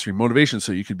went these 3 motivations,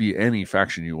 so you could be any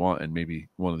faction you want, and maybe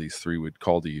one of these 3 would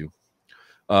call to you.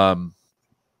 And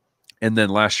then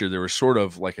last year there was sort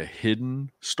of a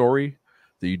hidden story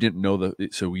that you didn't know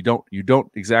so you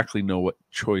don't exactly know what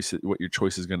your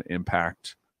choice is going to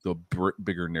impact the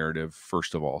bigger narrative,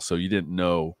 first of all. So you didn't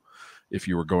know if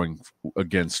you were going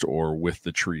against or with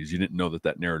the trees. You didn't know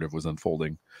that narrative was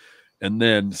unfolding. And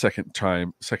then second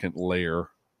layer,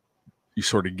 you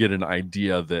sort of get an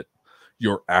idea that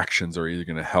your actions are either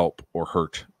going to help or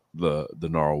hurt the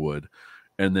Gnarlwood.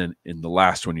 And then in the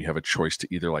last one, you have a choice to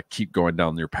either keep going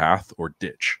down your path or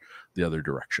ditch the other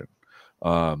direction.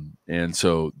 And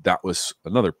so that was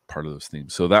another part of those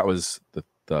themes. So that was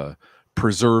the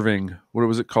preserving, what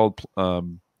was it called?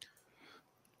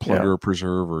 Plunder or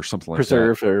preserve or something like that.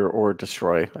 Preserve or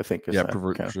destroy, I think. Preserve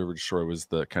or destroy was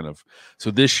the kind of. So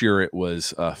this year it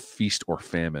was feast or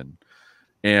famine.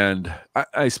 And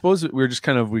I suppose we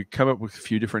come up with a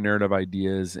few different narrative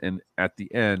ideas, and at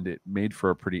the end it made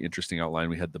for a pretty interesting outline.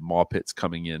 We had the maw pits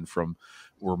coming in from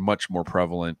were much more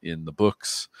prevalent in the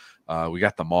books. We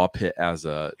got the Maw Pit as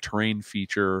a terrain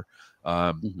feature,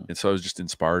 and so it just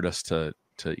inspired us to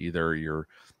either your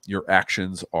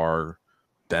actions are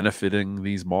benefiting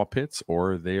these Maw Pits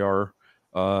or they are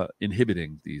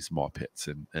inhibiting these Maw Pits,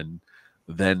 and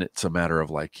then it's a matter of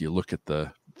like you look at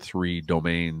the 3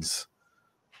 domains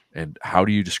and how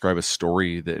do you describe a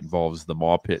story that involves the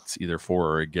Maw Pits either for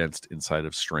or against inside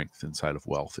of strength, inside of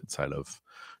wealth, inside of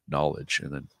knowledge,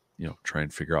 and then try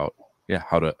and figure out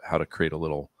how to create a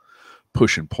little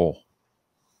push and pull.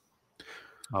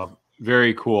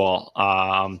 Very cool.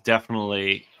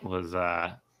 Definitely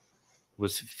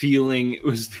was feeling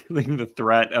the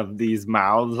threat of these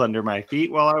mouths under my feet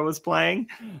while I was playing,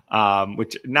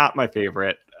 which not my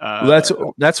favorite.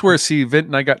 That's where Vint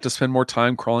and I got to spend more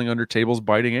time crawling under tables,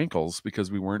 biting ankles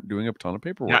because we weren't doing a ton of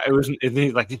paperwork. Yeah,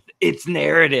 it's like it's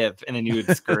narrative, and then you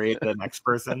would scurry at the next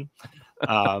person.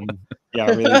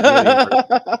 Really.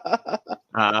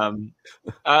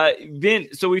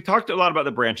 Vint, so we talked a lot about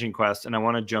the branching quests, and I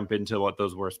want to jump into what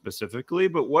those were specifically,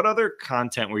 but what other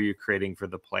content were you creating for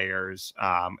the players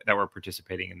that were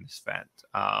participating in this event?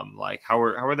 Like how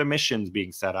were the missions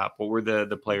being set up? What were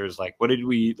the players like? What did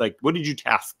you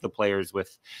task the players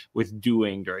with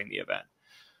doing during the event?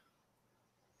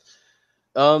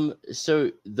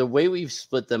 So the way we've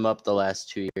split them up the last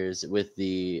 2 years with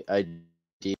the idea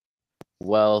of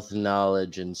wealth,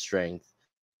 knowledge, and strength,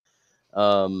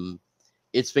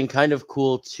 it's been kind of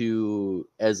cool to,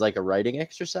 as like a writing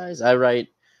exercise. I write,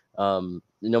 no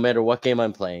matter what game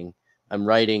I'm playing, I'm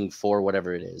writing for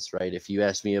whatever it is, right? If you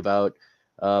ask me about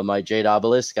my Jade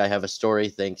Obelisk, I have a story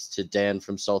thanks to Dan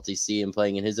from Salty Sea and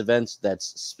playing in his events. That's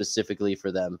specifically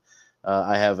for them.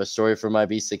 I have a story for my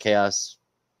Beast of Chaos,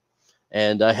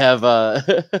 and I have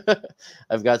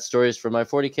I've got stories for my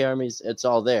 40k armies. It's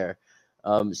all there.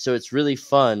 So it's really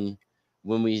fun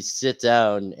when we sit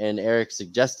down, and Eric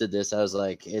suggested this. I was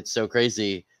like, it's so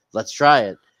crazy. Let's try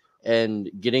it. And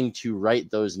getting to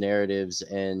write those narratives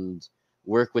and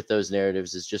work with those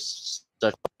narratives is just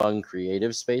such a fun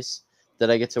creative space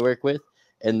that I get to work with.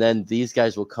 And then these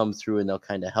guys will come through and they'll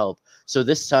kind of help. So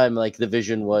this time, like, the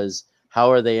vision was,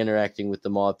 how are they interacting with the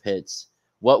Maw Pits?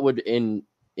 What would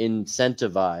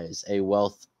incentivize a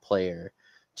wealth player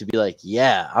to be like,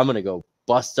 yeah, I'm going to go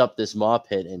bust up this Maw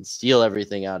Pit and steal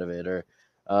everything out of it? Or,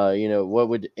 what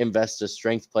would invest a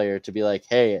strength player to be like,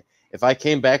 hey, if I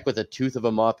came back with a tooth of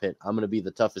a Maw Pit, I'm going to be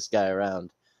the toughest guy around.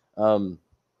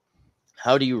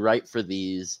 How do you write for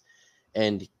these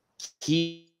and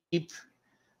keep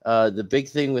the big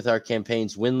thing with our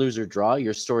campaigns, win, lose, or draw,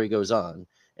 your story goes on.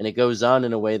 And it goes on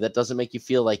in a way that doesn't make you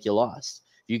feel like you lost.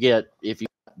 If you got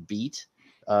beat,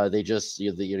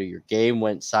 your game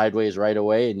went sideways right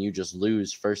away and you just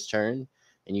lose first turn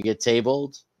and you get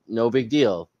tabled, no big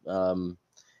deal.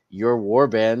 Your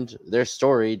warband, their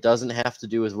story doesn't have to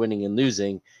do with winning and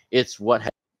losing. It's what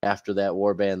happens after that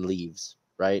warband leaves,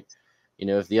 right?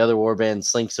 If the other warband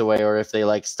slinks away or if they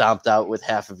like stomped out with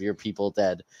half of your people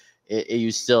dead,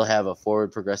 you still have a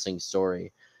forward progressing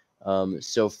story.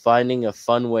 So finding a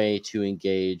fun way to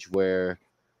engage where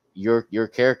your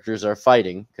characters are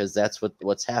fighting, because that's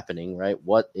what's happening, right?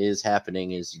 What is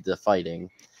happening is the fighting,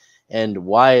 and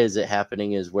why is it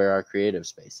happening is where our creative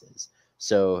space is.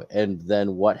 So, and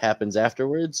then what happens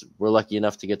afterwards, we're lucky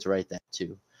enough to get to write that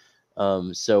too.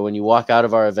 So when you walk out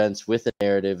of our events with a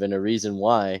narrative and a reason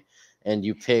why, and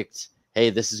you picked, hey,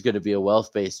 this is going to be a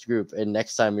wealth-based group, and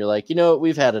next time you're like,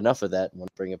 we've had enough of that and want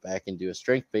to bring it back and do a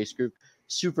strength-based group,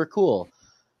 super cool.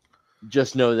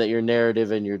 Just know that your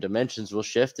narrative and your dimensions will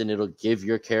shift, and it'll give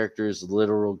your characters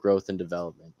literal growth and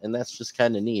development. And that's just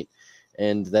kind of neat.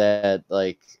 And that,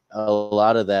 like, a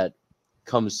lot of that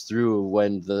comes through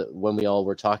when we all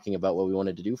were talking about what we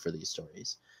wanted to do for these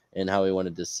stories and how we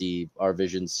wanted to see our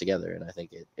visions together. And I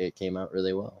think it came out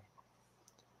really well.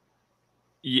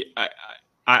 Yeah,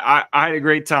 I had a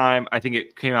great time. I think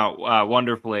it came out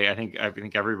wonderfully. I think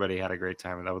everybody had a great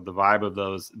time. And that was the vibe of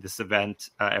this event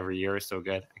every year is so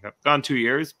good. I've gone 2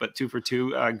 years, but 2 for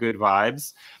 2 good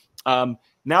vibes.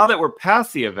 Now that we're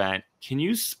past the event, can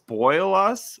you spoil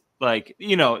us? Like,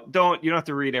 you don't have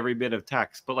to read every bit of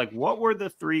text, but like, what were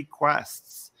the 3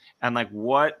 quests, and like,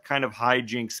 what kind of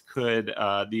hijinks could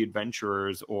the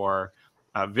adventurers or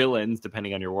villains,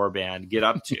 depending on your warband, get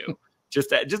up to?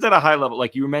 Just at a high level,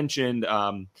 like you mentioned,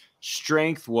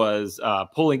 strength was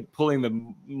pulling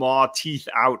the maw teeth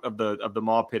out of the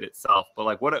maw pit itself. But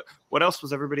like, what else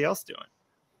was everybody else doing?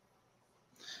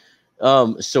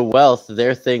 So wealth,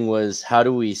 their thing was, how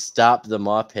do we stop the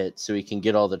maw pit so we can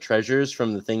get all the treasures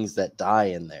from the things that die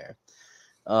in there?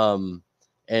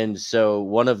 And so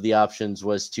one of the options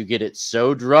was to get it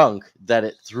so drunk that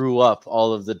it threw up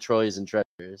all of the Troys and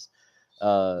treasures.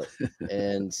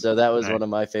 And so that was one of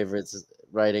my favorites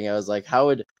writing. I was like, how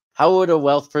would a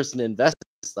wealth person invest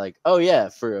this? Like, oh yeah,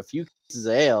 for a few cases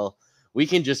of ale, we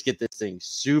can just get this thing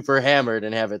super hammered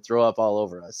and have it throw up all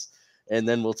over us. And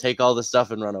then we'll take all the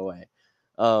stuff and run away.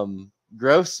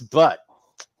 Gross, but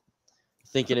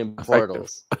thinking in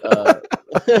portals.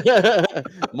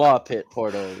 Maw pit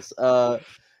portals.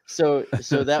 So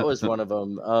that was one of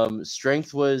them.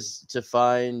 Strength was to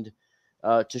find,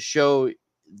 to show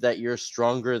that you're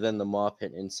stronger than the maw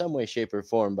pit in some way, shape, or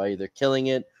form by either killing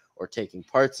it or taking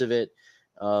parts of it.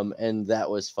 And that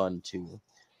was fun too.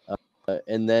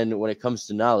 And then when it comes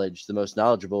to knowledge, the most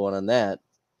knowledgeable one on that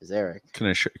is Eric.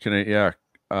 Yeah.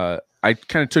 I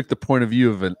kind of took the point of view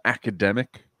of an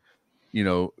academic,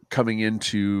 coming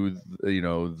into,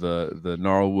 the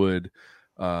Gnarlwood,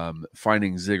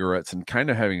 finding ziggurats and kind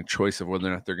of having a choice of whether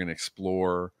or not they're going to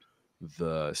explore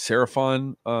the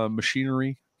Seraphon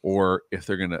machinery, or if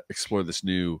they're going to explore this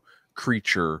new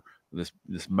creature, this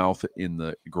mouth in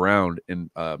the ground. And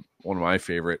one of my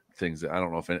favorite things that I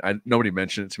don't know if nobody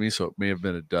mentioned it to me, so it may have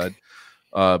been a dud.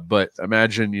 But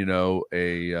imagine,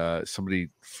 somebody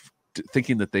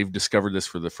thinking that they've discovered this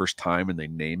for the first time and they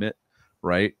name it,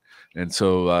 right? And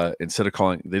so instead of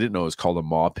they didn't know it was called a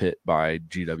maw pit by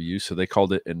GW, so they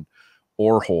called it an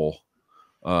ore hole,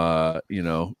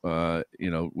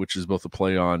 which is both a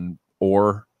play on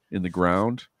ore in the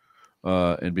ground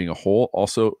and being a hole,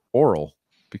 also oral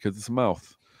because it's a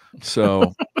mouth.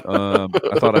 So I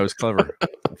thought I was clever.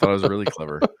 I thought I was really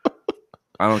clever.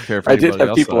 I don't care if I did have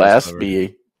else people ask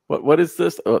me, what is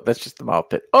this? Oh, that's just the mouth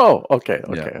pit. Oh, okay.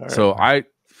 Yeah. All right. So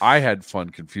I had fun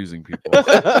confusing people.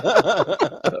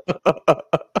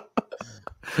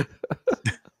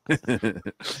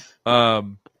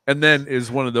 And then is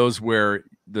one of those where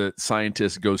the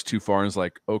scientist goes too far and is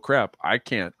like, oh crap, I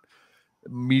can't.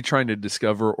 Me trying to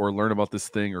discover or learn about this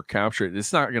thing or capture it,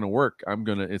 it's not going to work.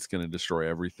 It's going to destroy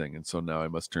everything. And so now I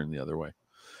must turn the other way.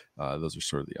 Those are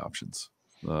sort of the options.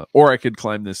 Or I could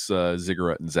climb this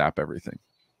ziggurat and zap everything.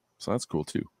 So that's cool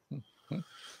too.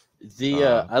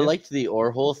 I liked the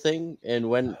ore hole thing, and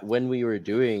when we were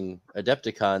doing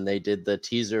Adepticon, they did the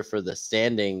teaser for the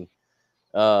standing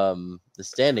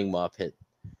maw pit,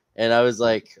 and I was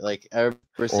like I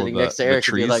remember sitting next to Eric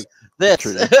and be like, this,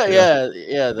 the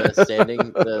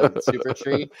super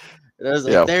tree, and I was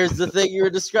like, there's the thing you were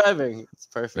describing. It's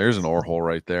perfect. There's an ore hole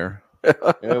right there.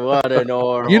 What an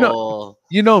ore hole!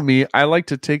 You know me. I like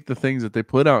to take the things that they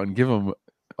put out and give them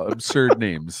absurd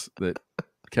names that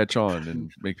catch on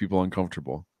and make people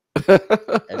uncomfortable. As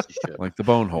you should. Like the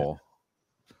bone hole.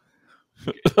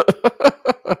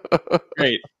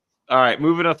 Great. All right,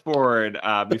 moving us forward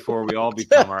before we all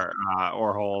become our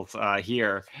ore holes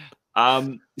here.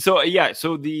 So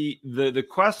the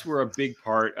quests were a big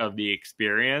part of the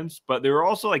experience, but there were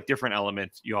also like different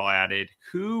elements you all added.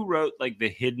 Who wrote like the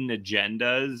hidden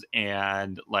agendas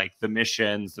and like the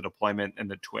missions, the deployment, and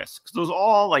the twists? Because those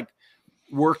all like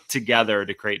work together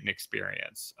to create an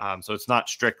experience. So it's not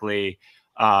strictly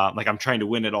like I'm trying to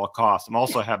win at all costs. I'm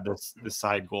also have this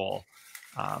side goal.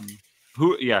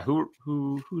 Who did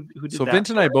so that?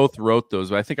 Vince and I both wrote those,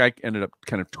 but I think I ended up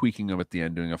kind of tweaking them at the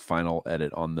end, doing a final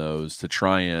edit on those to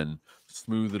try and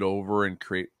smooth it over and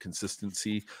create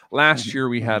consistency. Last year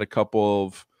we had a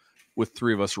couple with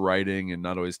three of us writing and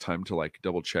not always time to like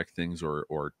double check things or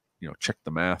check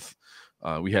the math.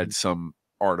 We had some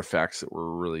artifacts that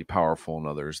were really powerful and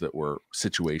others that were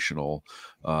situational.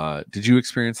 Did you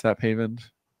experience that, Pavend?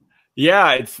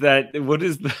 Yeah, it's that. What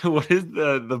is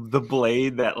the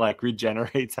blade that like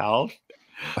regenerates health?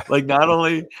 Like not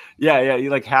only you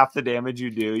like half the damage you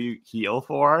do, you heal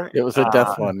for. It was a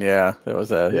death one, yeah. It was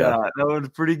that was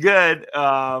pretty good.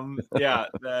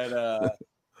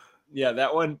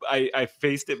 That one I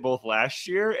faced it both last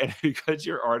year, and because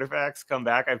your artifacts come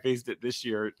back, I faced it this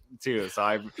year too. So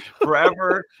I'm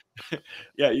forever.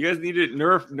 You guys need to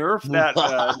nerf that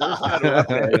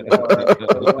weapon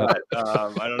or what.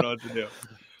 I don't know what to do.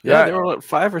 Yeah, there were like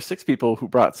 5 or 6 people who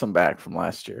brought some back from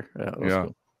last year.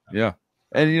 Cool.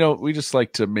 And we just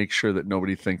like to make sure that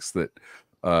nobody thinks that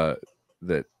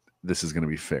that this is going to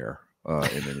be fair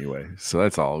in any way. So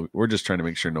that's all. We're just trying to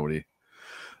make sure nobody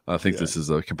thinks this is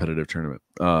a competitive tournament.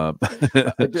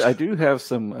 I do have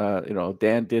some.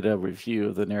 Dan did a review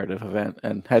of the narrative event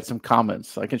and had some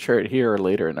comments. I can share it here or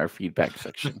later in our feedback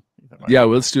section. Yeah,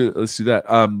 well, let's do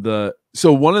that.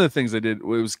 So one of the things I did, it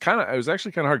was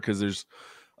actually kind of hard because there's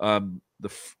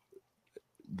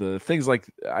the things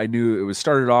like I knew it was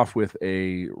started off with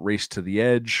a race to the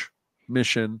edge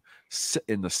mission.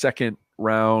 In the second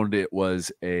round, it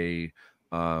was a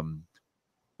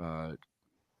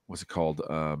what's it called?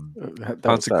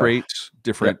 Consecrate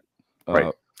different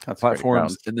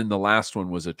platforms, and then the last one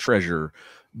was a treasure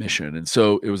mission. And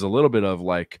so it was a little bit of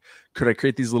like, could I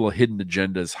create these little hidden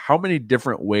agendas? How many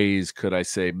different ways could I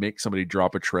say make somebody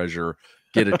drop a treasure,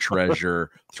 get a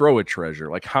treasure, throw a treasure?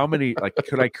 Like how many? Like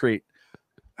could I create?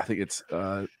 I think it's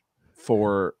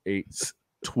 4, 8,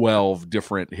 12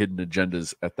 different hidden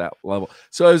agendas at that level.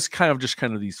 So it was kind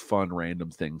of these fun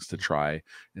random things to try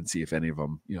and see if any of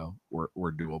them,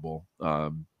 were doable,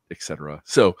 etc.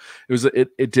 So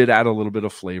it did add a little bit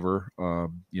of flavor.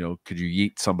 Could you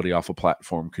yeet somebody off a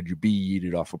platform? Could you be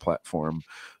yeeted off a platform?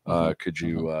 Could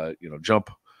you jump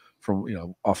from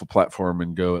off a platform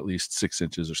and go at least 6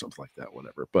 inches or something like that,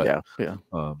 whatever. But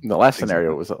the last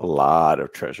scenario was a lot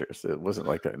of treasures. It wasn't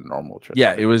like a normal treasure.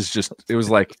 Yeah, it was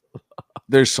like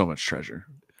there's so much treasure.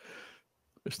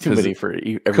 There's too many for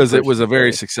because it was a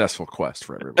very successful quest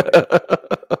for everybody.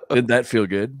 Didn't that feel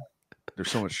good? There's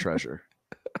so much treasure.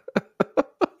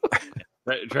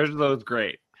 Treasure load's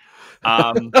great.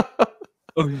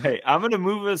 Okay, I'm gonna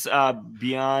move us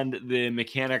beyond the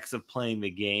mechanics of playing the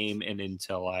game and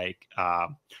into like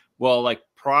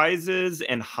prizes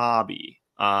and hobby.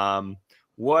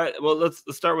 Let's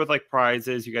start with like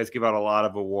prizes. You guys give out a lot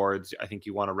of awards. I think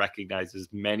you want to recognize as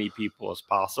many people as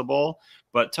possible.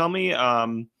 But tell me, I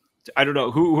don't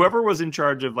know, whoever was in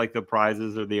charge of like the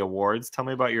prizes or the awards, tell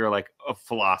me about your like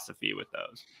philosophy with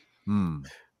those.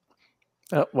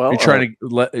 You're trying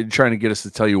to get us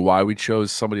to tell you why we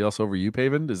chose somebody else over you,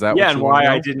 Paven? Is that and why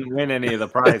I didn't win any of the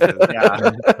prizes?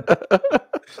 Yeah.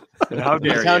 How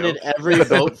dare you? Counted every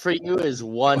vote for you as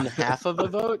 1/2 of a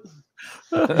vote.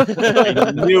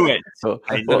 I knew it. So,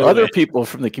 other people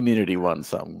from the community won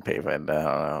some, Paven. I don't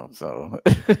know. So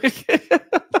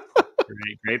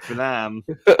great for them.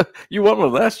 You won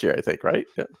one last year, I think, right?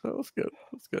 Yeah, that was good.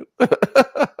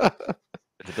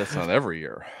 But that's not every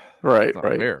year, right?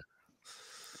 Right. Fair.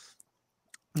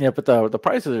 Yeah, but the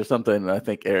prizes are something I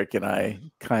think Eric and I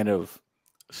kind of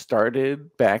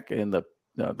started back in the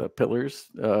Pillars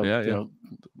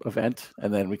event,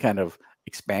 and then we kind of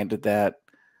expanded that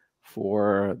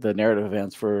for the narrative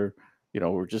events. For we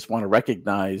just want to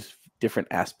recognize different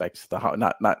aspects of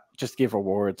the not just give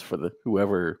awards for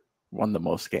whoever won the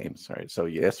most games, right? So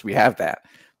yes, we have that,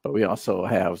 but we also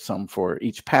have some for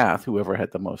each path, whoever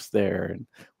had the most there, and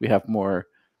we have more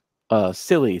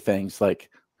silly things like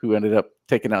who ended up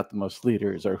taking out the most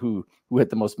leaders, or who had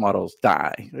the most models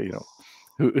die,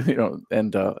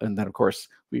 and then of course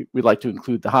we like to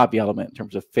include the hobby element in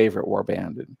terms of favorite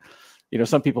warband. And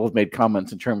some people have made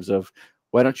comments in terms of,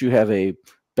 why don't you have a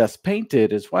best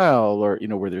painted as well, or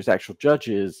where there's actual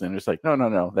judges? And it's like,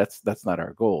 no, that's not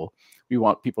our goal. We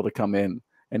want people to come in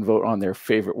and vote on their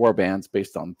favorite warbands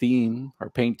based on theme or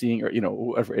painting, or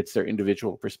whatever. It's their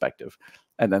individual perspective,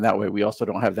 and then that way we also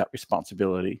don't have that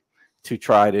responsibility to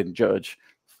try to judge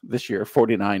this year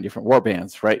 49 different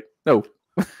warbands, right? No.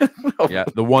 Yeah,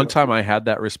 the one time I had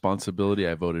that responsibility,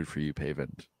 I voted for you,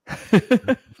 Paven.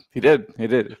 He did.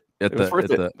 They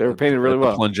were painted really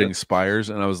well. Plunging spires,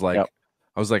 and I was like,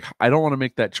 I don't want to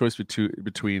make that choice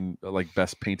between like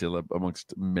best painted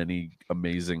amongst many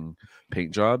amazing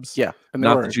paint jobs. Yeah, and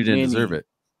not that you didn't deserve it.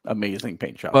 Amazing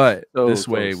paint jobs, but this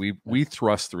way we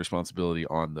thrust the responsibility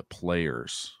on the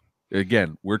players.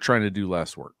 Again, we're trying to do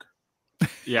less work.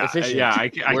 Yeah,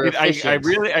 I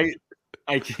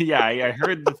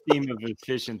heard the theme of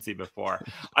efficiency before.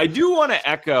 I do want to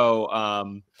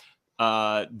echo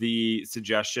the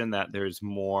suggestion that there's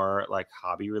more like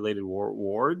hobby related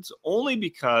awards, only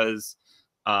because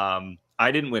I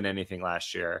didn't win anything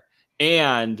last year,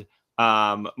 and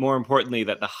more importantly,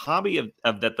 that the hobby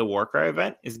of that the Warcry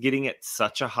event is getting at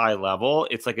such a high level.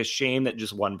 It's like a shame that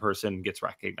just one person gets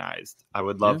recognized. I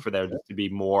would love for there to be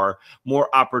more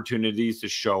opportunities to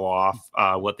show off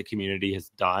what the community has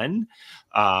done,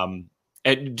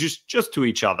 and just to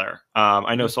each other.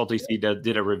 I know Salty C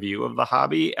did a review of the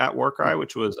hobby at Warcry,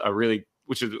 which was really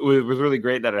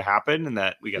great that it happened and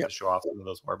that we got to show off some of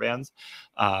those warbands.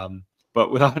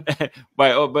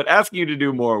 But asking you to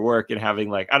do more work and having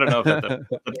like, I don't know if that's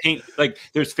the paint, like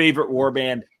there's favorite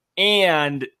warband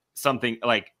and something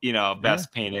like,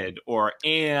 best painted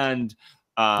and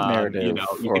narrative,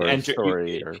 you can enter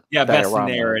story, best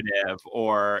narrative,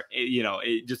 or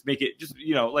just make it just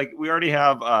like we already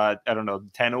have I don't know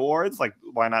 10 awards, like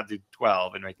why not do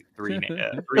 12 and make it three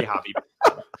hobby.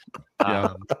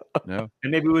 And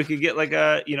maybe we could get like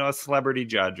a celebrity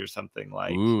judge or something,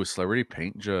 like celebrity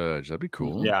paint judge. That'd be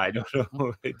cool. I don't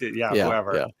know.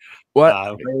 Whoever.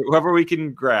 What whoever we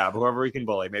can grab, whoever we can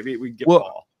bully. Maybe we get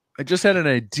Paul. I just had an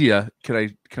idea.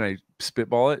 Can I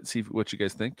spitball it? See what you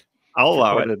guys think. I'll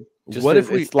allow it. What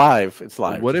if it's live? It's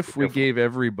live. What if we gave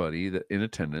everybody that in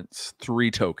attendance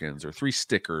 3 tokens or 3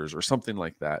 stickers or something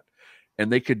like that,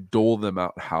 and they could dole them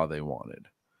out how they wanted?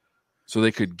 So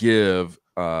they could give,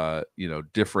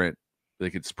 different. They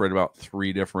could spread about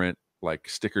 3 different like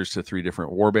stickers to 3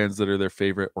 different warbands that are their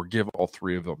favorite, or give all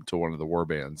 3 of them to one of the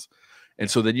warbands. And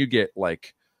so then you get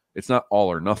like, it's not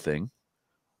all or nothing.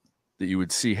 That you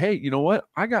would see, hey, you know what?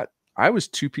 I was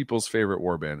 2 people's favorite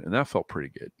warband, and that felt pretty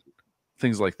good.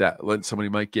 Things like that. Somebody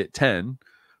might get 10,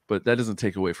 but that doesn't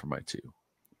take away from my 2.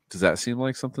 Does that seem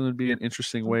like something that'd be an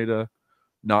interesting way to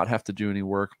not have to do any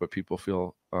work, but people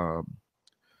feel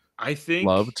I think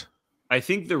loved? I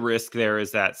think the risk there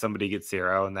is that somebody gets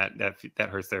 0, and that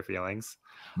hurts their feelings.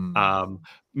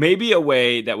 Maybe a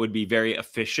way that would be very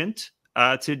efficient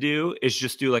to do is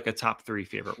just do like a top 3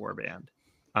 favorite warband.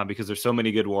 Because there's so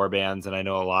many good war bands, and I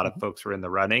know a lot of folks were in the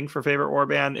running for favorite war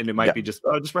band, and it might be just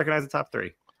recognize the top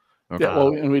 3. Okay. Yeah, well,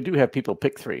 and we do have people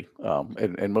pick 3,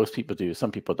 and most people do. Some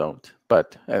people don't,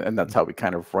 but and that's how we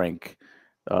kind of rank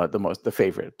the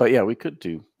favorite. But yeah, we could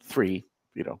do 3,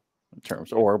 in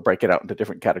terms, or break it out into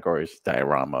different categories: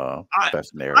 diorama,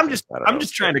 best narrative. I'm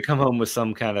just trying to come home with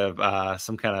some kind of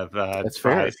that's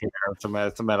fair. Some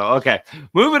metal. Okay,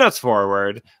 moving us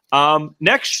forward.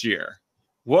 Next year.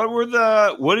 What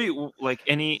do you like?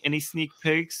 Any sneak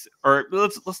peeks, or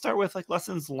let's start with like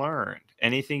lessons learned.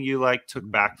 Anything you like took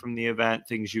back from the event,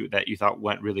 things that you thought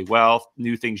went really well,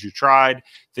 new things you tried,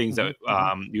 things that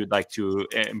you would like to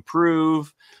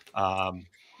improve.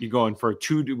 You're going for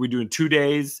 2. We're doing 2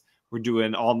 days. We're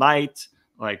doing all night.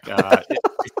 Like I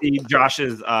see Josh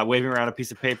is waving around a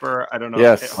piece of paper. I don't know.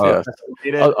 Yes,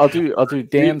 I'll do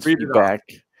Dan's feedback.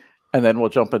 And then we'll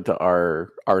jump into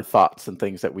our thoughts and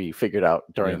things that we figured out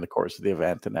during the course of the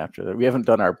event and after that. We haven't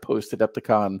done our post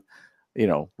Adepticon,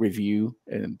 review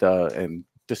and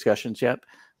discussions yet.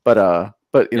 But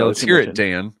let's hear it,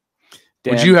 Dan.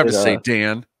 What you have to say,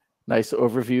 Dan? Nice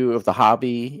overview of the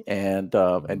hobby and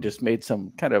just made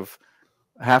some kind of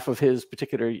half of his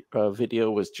particular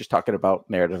video was just talking about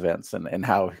narrative events and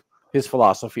how his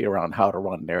philosophy around how to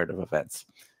run narrative events.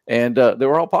 And they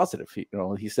were all positive.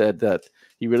 He said that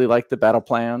he really liked the battle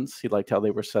plans. He liked how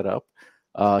they were set up.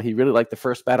 He really liked the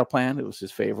first battle plan. It was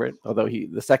his favorite. Although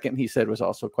the second, he said, was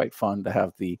also quite fun to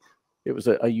have it was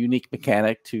a unique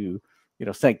mechanic to,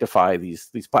 sanctify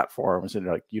these platforms and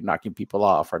like you knocking people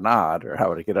off or not, or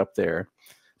how to get up there.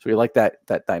 So he liked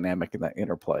that dynamic and that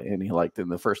interplay. And he liked in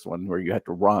the first one where you had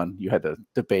to run, you had to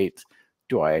debate,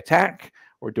 do I attack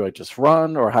or do I just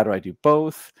run, or how do I do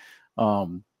both?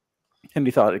 And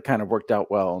he thought it kind of worked out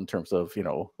well in terms of,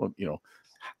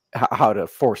 how to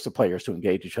force the players to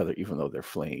engage each other, even though they're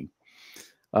fleeing.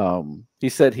 He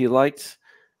said he liked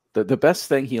the best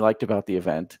thing he liked about the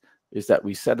event is that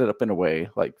we set it up in a way,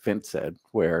 like Vince said,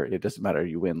 where it doesn't matter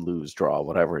you win, lose, draw,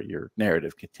 whatever, your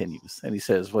narrative continues. And he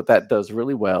says what that does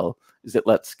really well is it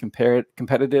lets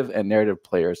competitive and narrative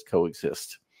players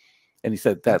coexist. And he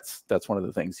said that's one of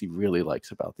the things he really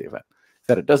likes about the event,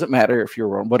 that it doesn't matter if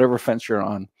you're on whatever fence you're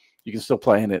on, you can still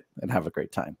play in it and have a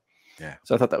great time. Yeah.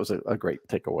 So I thought that was a great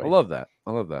takeaway. I love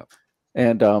that.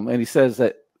 And he says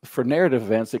that for narrative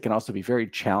events, it can also be very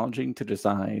challenging to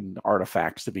design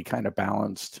artifacts to be kind of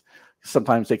balanced.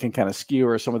 Sometimes they can kind of skew,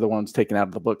 or some of the ones taken out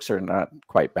of the books are not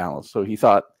quite balanced. So he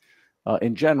thought,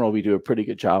 in general, we do a pretty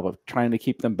good job of trying to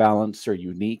keep them balanced or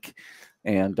unique.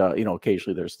 And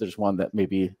occasionally there's one that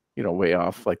maybe way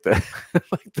off, like the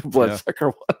like the bloodsucker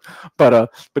one.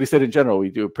 But he said in general we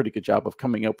do a pretty good job of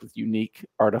coming up with unique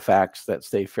artifacts that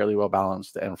stay fairly well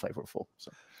balanced and flavorful.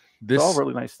 So they're all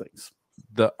really nice things.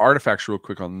 The artifacts, real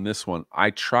quick on this one,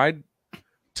 I tried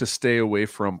to stay away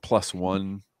from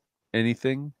 +1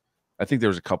 anything. I think there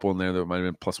was a couple in there that might have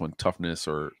been +1 toughness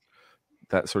or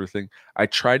that sort of thing. I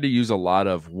tried to use a lot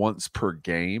of once per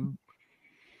game.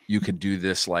 You can do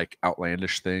this like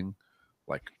outlandish thing,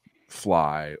 like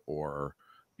fly or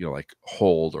like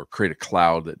hold or create a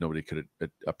cloud that nobody could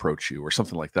approach you or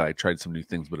something like that. I tried some new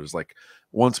things, but it was like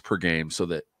once per game, so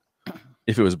that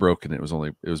if it was broken, it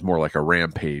was more like a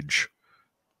rampage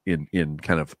in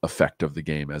kind of effect of the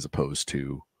game, as opposed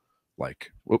to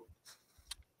like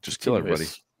just kill everybody.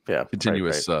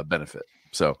 Continuous benefit.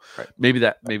 So maybe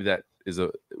that is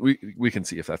we can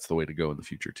see if that's the way to go in the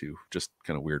future too. Just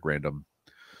kind of weird random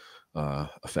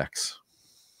effects.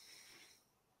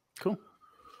 Cool.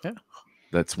 Yeah.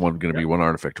 That's going to be one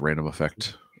artifact, random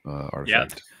effect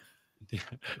artifact. Yeah.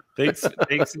 Thanks for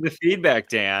the feedback,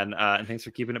 Dan. And thanks for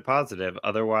keeping it positive.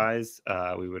 Otherwise,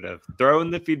 we would have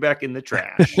thrown the feedback in the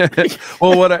trash.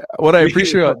 Well, what I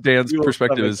appreciate about Dan's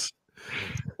perspective is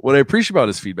What I appreciate about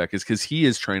his feedback is because he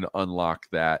is trying to unlock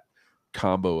that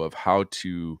combo of how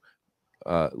to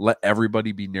let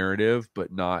everybody be narrative,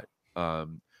 but not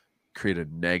create a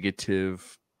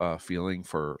negative feeling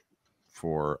for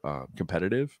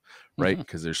competitive, right?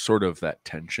 Because there's sort of that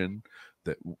tension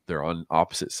that they're on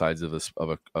opposite sides of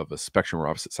a spectrum or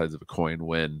opposite sides of a coin.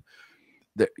 When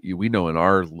we know in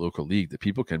our local league that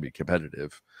people can be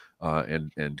competitive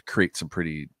and create some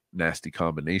pretty nasty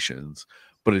combinations,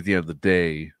 but at the end of the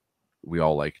day, we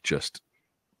all like just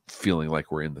feeling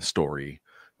like we're in the story,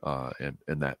 and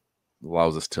that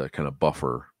allows us to kind of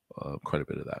buffer quite a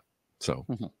bit of that. So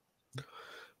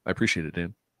I appreciate it,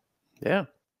 Dan. Yeah.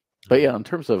 But yeah, in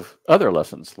terms of other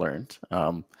lessons learned,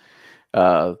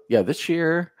 this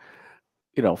year,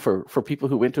 for people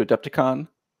who went to Adepticon,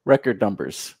 record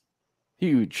numbers,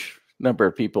 huge number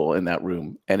of people in that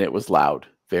room, and it was loud,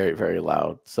 very, very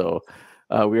loud. So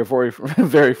we are very,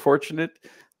 very fortunate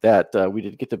that we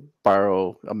did get to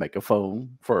borrow a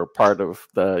megaphone for part of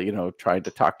the, trying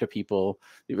to talk to people.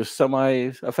 It was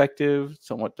semi-effective,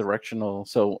 somewhat directional.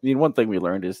 So one thing we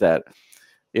learned is that,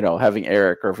 having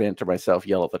Eric or Vint or myself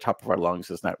yell at the top of our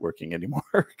lungs is not working anymore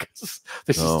because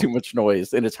there's just too much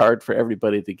noise, and it's hard for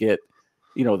everybody to get,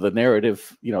 the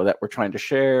narrative, that we're trying to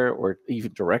share, or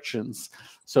even directions.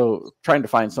 So trying to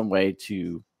find some way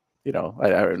to, I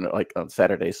don't know, like on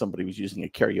Saturday, somebody was using a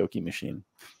karaoke machine.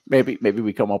 Maybe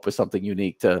we come up with something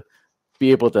unique to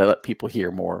be able to let people hear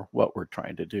more what we're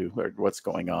trying to do or what's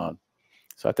going on.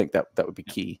 So I think that would be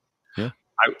key. Yeah.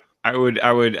 I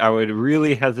would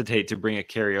really hesitate to bring a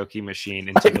karaoke machine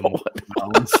into the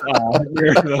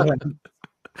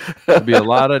It'd be a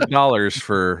lot of dollars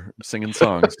for singing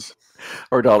songs,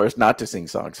 or dollars not to sing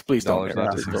songs. Please don't. Dollars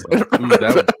not to sing songs.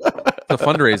 The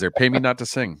fundraiser. Pay me not to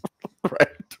sing. Right.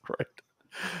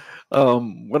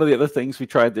 One of the other things we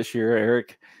tried this year,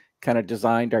 Eric kind of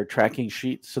designed our tracking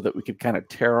sheet so that we could kind of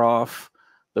tear off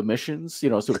the missions, so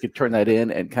we could turn that in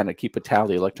and kind of keep a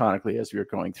tally electronically as we were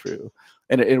going through.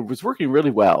 And it was working really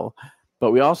well.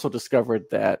 But we also discovered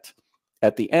that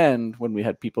at the end, when we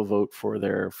had people vote for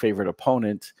their favorite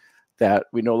opponent, that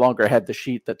we no longer had the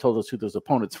sheet that told us who those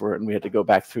opponents were. And we had to go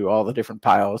back through all the different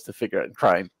piles to figure out and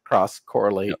try and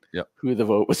cross-correlate who the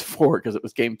vote was for, because it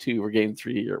was game 2 or game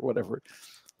 3 or whatever.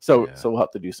 So we'll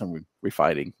have to do some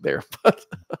refining there.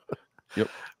 Yep.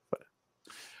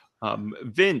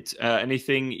 Vint,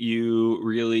 anything that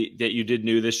you did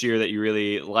new this year that you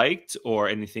really liked, or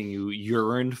anything you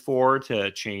yearned for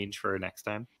to change for next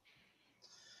time?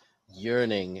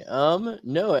 Yearning.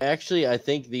 No, actually, I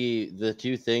think the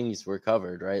two things were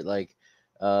covered, right? Like,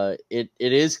 it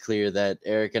is clear that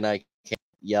Eric and I can't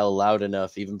yell loud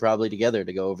enough, even probably together,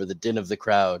 to go over the din of the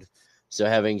crowd. So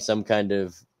having some kind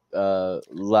of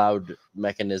loud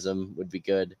mechanism would be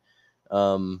good.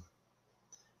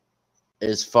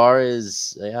 As far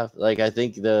as I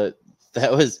think that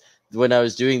was when I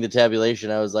was doing the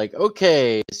tabulation. I was like,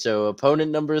 okay, so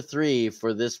opponent number 3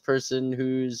 for this person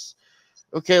who's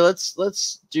okay.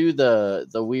 Let's do the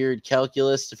weird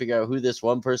calculus to figure out who this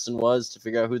one person was, to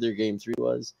figure out who their game 3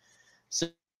 was.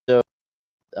 So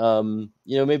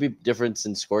maybe difference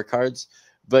in scorecards,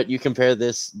 but you compare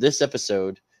this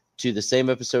episode to the same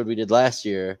episode we did last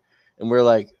year, and we're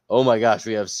like, oh my gosh,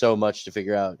 we have so much to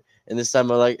figure out. And this time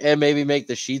we're like, maybe make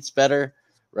the sheets better,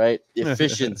 right?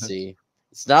 Efficiency.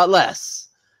 It's not less.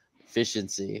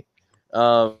 Efficiency.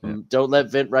 Don't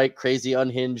let Vint write crazy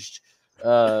unhinged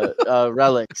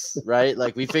relics, right?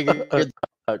 Like, we figured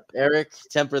out. Eric,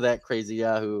 temper that crazy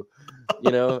Yahoo.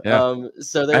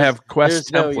 So I have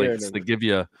quest templates that give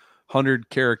you 100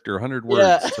 character, 100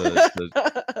 words.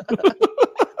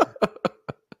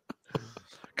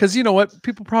 Because you know what?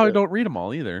 People probably don't read them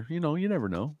all either. You never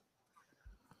know.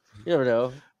 You never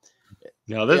know.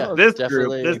 No, this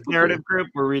narrative group,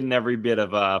 we're reading every bit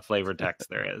of flavor text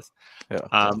there is. Yeah.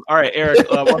 All right, Eric,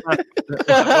 one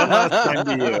last time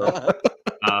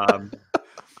to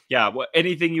you.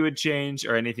 Anything you would change,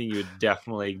 or anything you would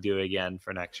definitely do again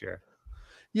for next year?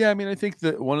 Yeah, I mean, I think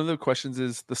that one of the questions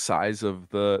is the size of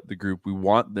the group. We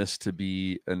want this to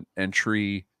be an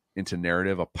entry into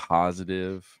narrative, a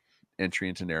positive entry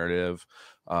into narrative.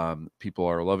 People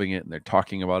are loving it and they're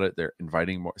talking about it. They're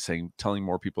inviting more, telling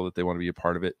more people that they want to be a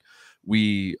part of it.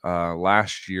 We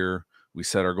last year we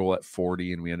set our goal at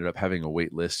 40, and we ended up having a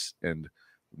wait list and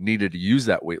needed to use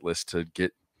that wait list to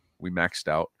get. We maxed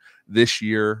out. This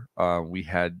year we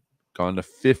had gone to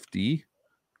 50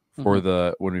 for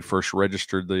when we first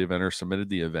registered the event or submitted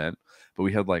the event, but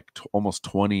we had like almost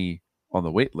 20 on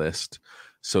the wait list,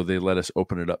 so they let us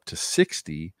open it up to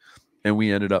 60. and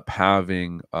we ended up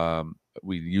having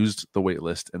we used the wait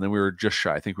list, and then we were just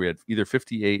shy. I think we had either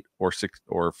 58 or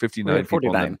 59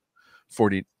 people.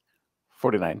 49.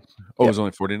 49. Oh, it was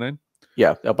only 49?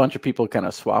 Yeah, a bunch of people kind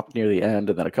of swapped near the end,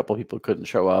 and then a couple of people couldn't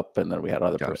show up, and then we had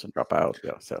another person drop out.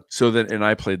 Yeah, so then, and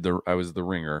I was the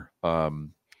ringer,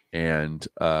 and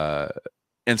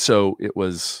so it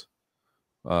was,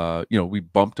 we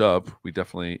bumped up, we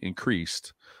definitely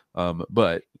increased,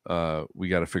 but we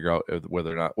got to figure out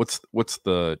whether or not what's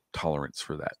the tolerance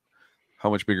for that. How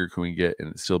much bigger can we get and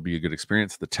it still be a good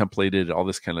experience? The templated, all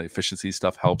this kind of efficiency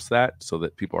stuff helps that, so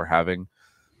that people are having,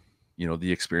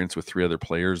 the experience with 3 other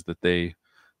players that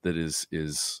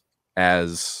is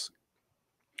as,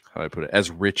 how do I put it,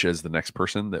 as rich as the next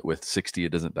person, that with 60 it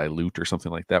doesn't dilute or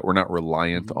something like that. We're not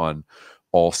reliant on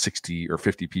all 60 or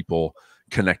 50 people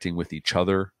connecting with each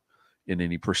other in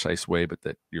any precise way, but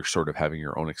that you're sort of having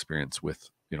your own experience with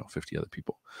 50 other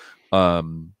people.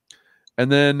 And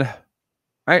then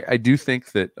I do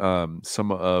think that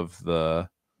some of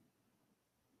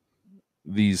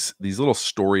these little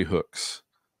story hooks,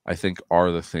 I think,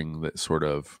 are the thing that sort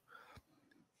of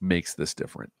makes this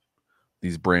different.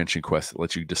 These branching quests that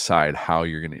let you decide how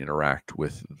you're going to interact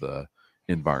with the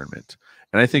environment.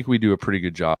 And I think we do a pretty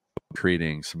good job of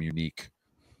creating some unique,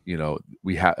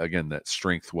 we have, again, that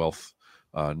strength, wealth,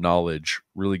 knowledge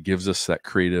really gives us that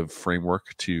creative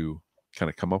framework to kind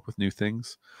of come up with new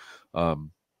things. And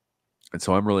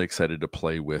so I'm really excited to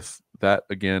play with that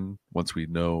again, once we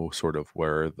know sort of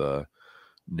where the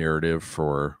narrative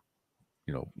for,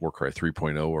 Warcry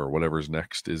 3.0 or whatever's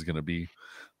next is going to be.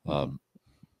 And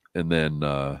then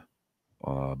I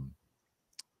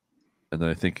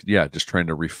think, just trying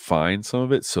to refine some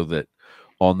of it so that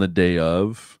on the day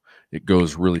of, it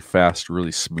goes really fast,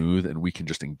 really smooth, and we can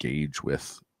just engage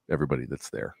with everybody that's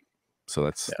there. So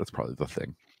that's probably the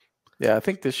thing. Yeah, I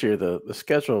think this year the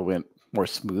schedule went more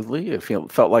smoothly. It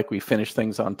felt like we finished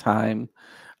things on time.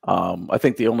 I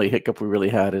think the only hiccup we really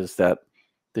had is that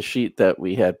the sheet that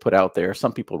we had put out there,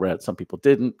 some people read, some people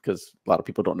didn't, because a lot of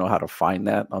people don't know how to find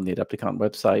that on the Adepticon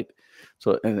website.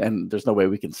 So, and there's no way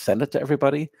we can send it to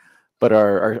everybody. But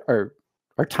our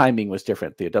timing was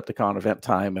different. The Adepticon event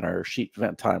time and our sheet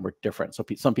event time were different. So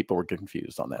some people were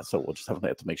confused on that. So we'll just have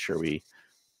to make sure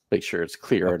it's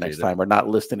clear next time, or not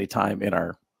list any time in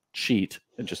our sheet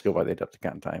and just go by the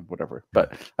Adepticon time, whatever.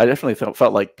 But I definitely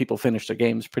felt like people finished their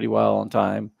games pretty well on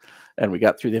time, and we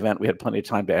got through the event. We had plenty of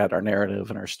time to add our narrative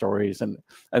and our stories, and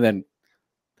then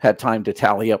had time to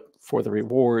tally up for the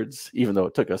rewards, even though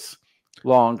it took us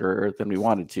longer than we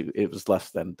wanted to. It was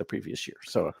less than the previous year.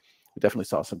 So we definitely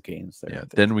saw some gains there. Yeah,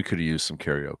 then we could have used some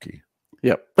karaoke.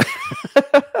 Yep.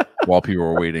 While people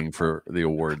were waiting for the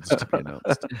awards to be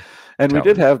announced. And we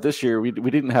did have this year, we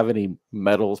didn't have any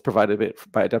medals provided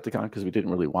by Adepticon because we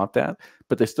didn't really want that,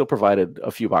 but they still provided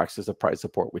a few boxes of prize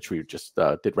support, which we just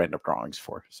did random drawings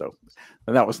for. So,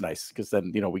 and that was nice because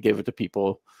then, we gave it to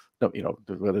people,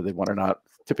 whether they want or not.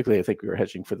 Typically, I think we were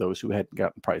hedging for those who hadn't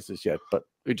gotten prizes yet, but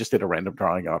we just did a random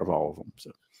drawing out of all of them. So,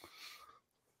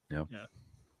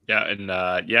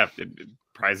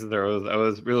 prizes there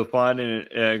was really fun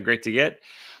and great to get.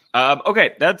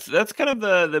 Okay, that's kind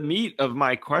of the meat of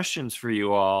my questions for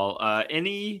you all.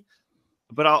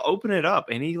 But I'll open it up.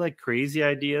 Any like crazy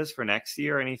ideas for next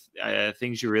year? Any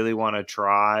things you really want to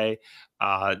try?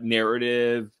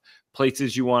 Narrative,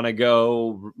 places you want to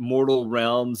go, mortal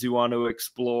realms you want to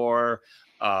explore,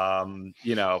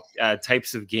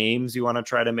 types of games you want to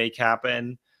try to make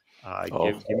happen.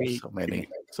 Give me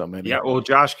so many. Yeah, well,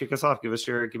 Josh, kick us off. Give us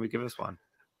one.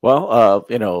 Well,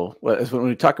 when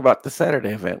we talk about the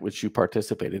Saturday event, which you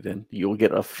participated in, you'll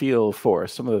get a feel for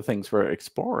some of the things we're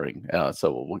exploring.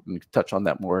 So we can touch on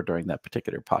that more during that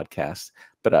particular podcast.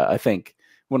 But I think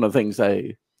one of the things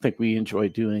I think we enjoy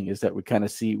doing is that we kind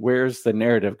of see where's the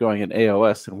narrative going in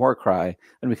AOS and Warcry,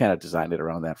 and we kind of designed it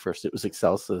around that. First, it was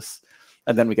Excelsis,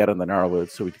 and then we got on the Gnarlwood,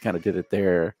 so we kind of did it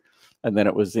there, and then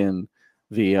it was in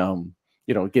the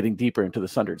getting deeper into the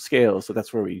Sundered scales. So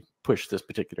that's where we push this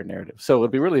particular narrative. So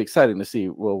it'd be really exciting to see,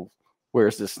 well,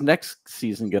 where's this next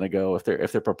season going to go? If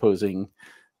they're proposing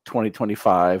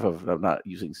 2025 of not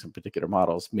using some particular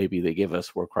models, maybe they give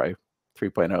us Warcry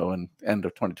 3.0 and end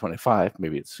of 2025.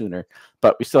 Maybe it's sooner,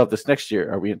 but we still have this next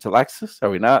year. Are we into Laxus? Are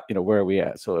we not? Where are we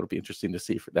at? So it'll be interesting to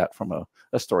see for that from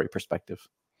a story perspective.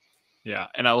 Yeah,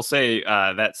 and I will say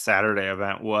that Saturday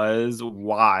event was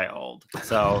wild.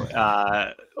 So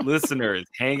listeners,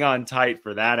 hang on tight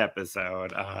for that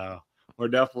episode. We're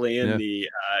definitely in the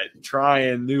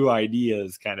trying new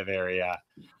ideas kind of area.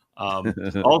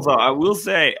 Also, I will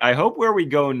say, I hope where we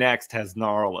go next has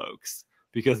Gnarl Oaks.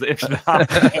 because if not,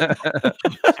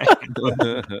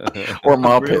 or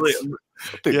Muppets.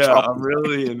 I'm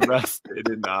really invested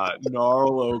in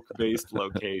Gnarl Oak based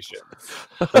locations.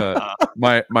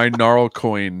 My Gnarl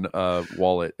coin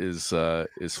wallet is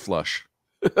flush.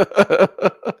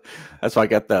 That's why I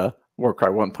got the Warcry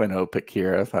 1.0 pick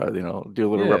here. I thought, do a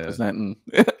little representing.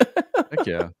 Heck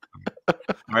yeah.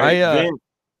 All right,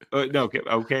 no,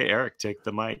 okay, Eric, take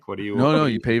the mic. What do you? No,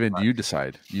 you pay Vin. You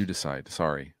decide.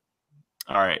 Sorry.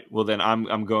 All right. Well, then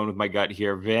I'm going with my gut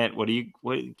here. Vin, what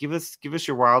give us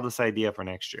your wildest idea for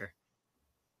next year?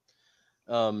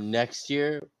 Next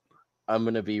year, I'm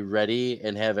gonna be ready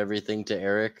and have everything to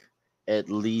Eric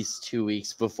at least 2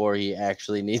 weeks before he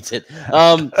actually needs it. That's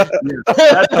the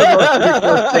most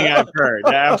ridiculous thing I've heard.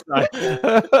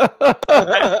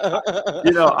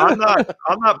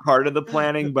 I'm not part of the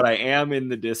planning, but I am in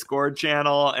the Discord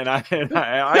channel, and I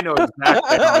know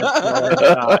exactly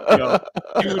how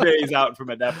it's 2 days out from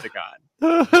Adepticon.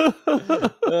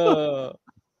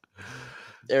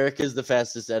 Eric is the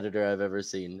fastest editor I've ever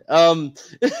seen.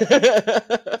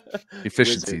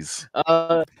 Efficiencies.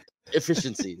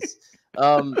 Efficiencies.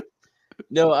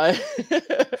 No,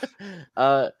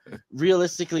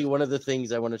 realistically, one of the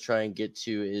things I want to try and get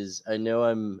to is I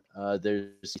know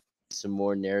there's some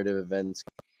more narrative events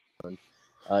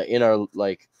in our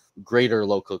greater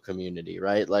local community,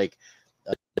 right?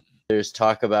 There's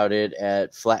talk about it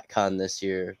at FlatCon this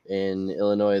year in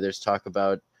Illinois. There's talk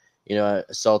about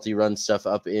Salty run stuff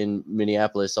up in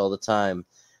Minneapolis all the time.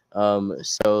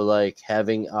 So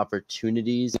having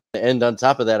opportunities, and on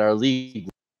top of that, our league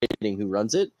who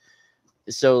runs it.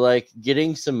 So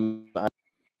getting some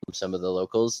of the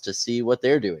locals to see what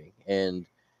they're doing, and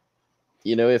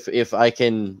if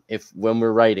when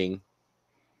we're writing,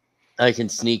 I can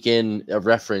sneak in a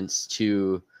reference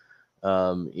to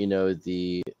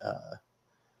the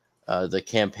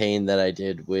campaign that I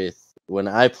did with when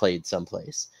I played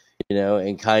someplace,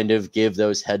 and kind of give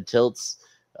those head tilts,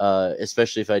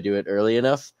 especially if I do it early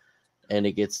enough and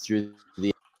it gets through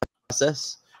the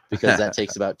process, because that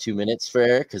takes about 2 minutes for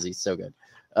Eric because he's so good.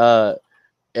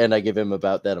 And I give him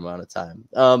about that amount of time.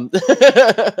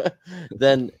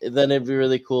 Then it'd be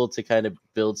really cool to kind of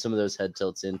build some of those head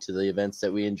tilts into the events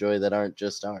that we enjoy that aren't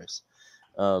just ours,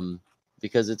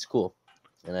 because it's cool,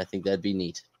 and I think that'd be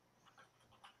neat.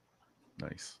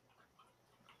 Nice.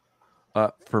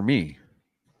 For me,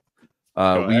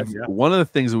 one of the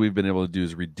things that we've been able to do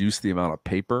is reduce the amount of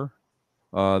paper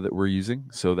that we're using.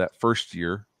 So that first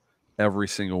year, every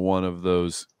single one of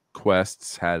those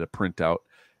quests had a printout,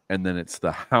 and then it's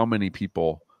how many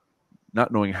people,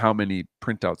 not knowing how many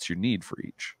printouts you need for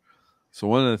each. So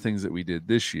one of the things that we did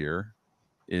this year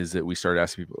is that we started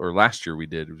asking people, or last year we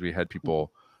had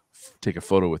people take a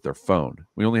photo with their phone.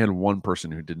 We only had one person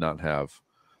who did not have,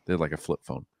 they had a flip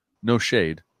phone. No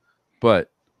shade, but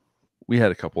we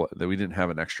had a couple that we didn't have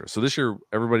an extra. So this year,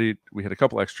 we had a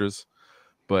couple extras,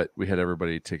 but we had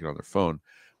everybody take it on their phone.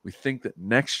 We think that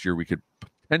next year we could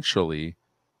potentially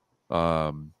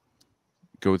go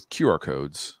with QR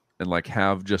codes and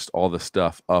have just all the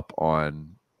stuff up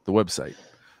on the website.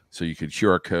 So you could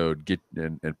QR code, get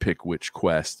and pick which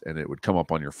quest, and it would come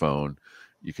up on your phone.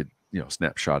 You could,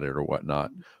 snapshot it or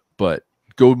whatnot, but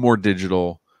go more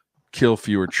digital, kill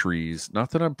fewer trees.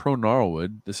 Not that I'm pro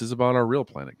Gnarlwood. This is about our real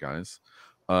planet, guys.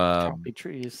 Happy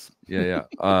trees. Yeah.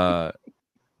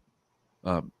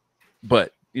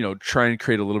 But try and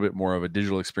create a little bit more of a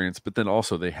digital experience, but then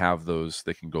also they have those,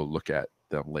 they can go look at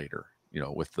them later,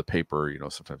 with the paper,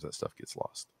 sometimes that stuff gets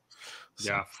lost.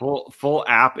 So. Yeah. Full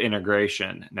app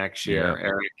integration next year.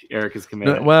 Yeah. Eric is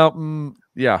committed. Well,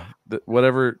 yeah,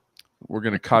 whatever we're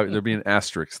going to copy, there'll be an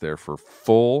asterisk there for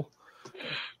full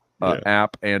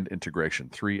app and integration,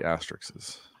 3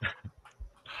 asterisks.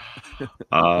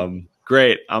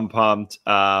 Great. I'm pumped.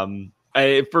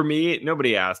 For me,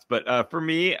 nobody asked, but for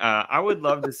me, I would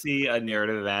love to see a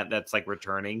narrative event that's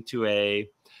returning to a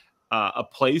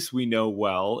place we know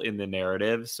well in the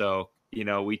narrative. So,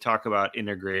 we talk about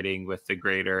integrating with the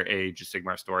greater Age of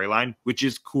Sigmar storyline, which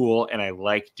is cool, and I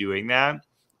like doing that.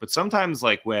 But sometimes,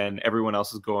 when everyone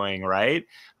else is going right,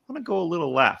 I want to go a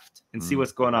little left and see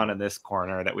what's going on in this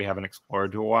corner that we haven't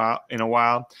explored in a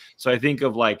while. So I think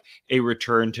of a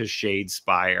return to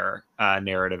Shadespire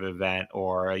narrative event,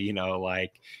 or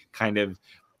kind of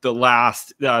the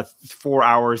last 4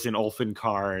 hours in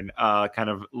Ulfenkarn kind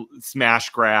of smash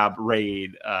grab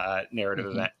raid narrative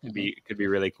event could be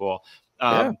really cool.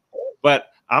 But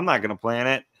I'm not going to plan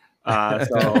it.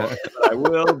 So I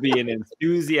will be an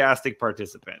enthusiastic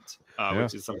participant,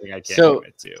 which is something I can't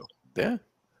commit to. Yeah.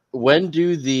 When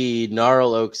do the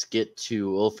Gnarl Oaks get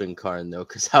to Ulfenkarn, though?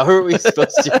 Because how are we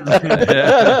supposed to?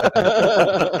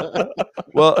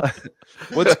 Well,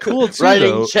 what's cool too, Writing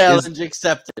though, challenge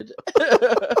accepted.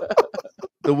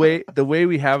 the way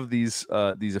we have these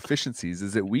efficiencies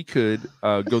is that we could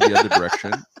go the other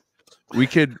direction. We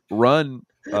could run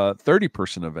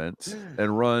 30-person events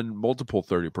and run multiple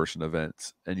 30-person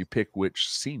events, and you pick which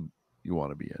scene you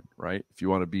want to be in, right? If you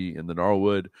want to be in the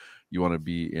Gnarlwood, you want to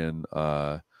be in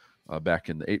back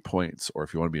in the 8 Points, or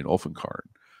if you want to be in Ulfenkarn,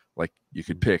 like you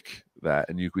could pick that,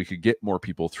 and we could get more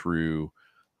people through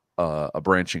a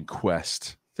branching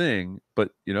quest thing.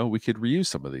 But we could reuse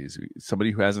some of these.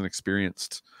 Somebody who hasn't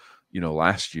experienced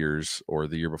last year's or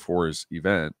the year before's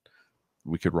event,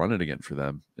 we could run it again for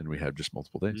them, and we have just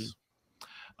multiple days.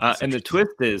 And the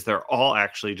twist is they're all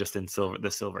actually just in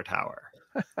the Silver Tower.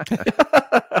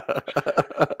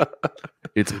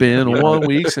 It's been 1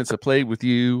 week since I played with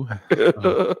you.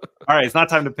 All right, it's not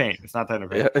time to paint. It's not time to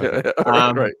paint. Yeah.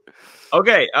 Right.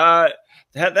 Okay,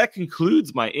 that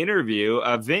concludes my interview.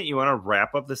 Vint, you want to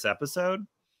wrap up this episode?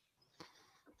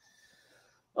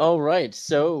 All right,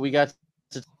 so we got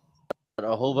to talk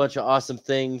about a whole bunch of awesome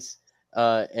things,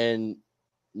 and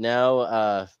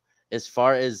now as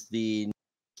far as the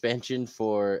expansion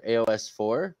for AOS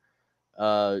 4,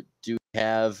 do we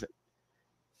have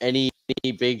any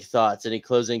big thoughts, any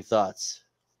closing thoughts?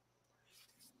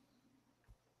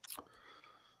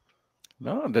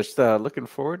 No, I'm just looking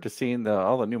forward to seeing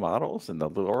all the new models and the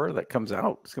lore that comes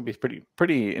out. It's going to be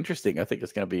pretty interesting. I think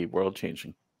it's going to be world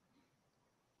changing.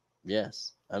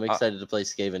 Yes, I'm excited to play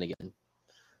Skaven again.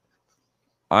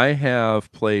 I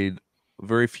have played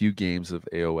very few games of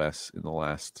AOS in the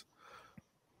last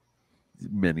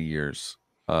many years.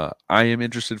 I am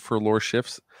interested for lore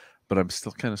shifts, but I'm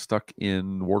still kind of stuck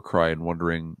in Warcry and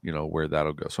wondering, where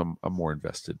that'll go. So I'm more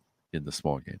invested in the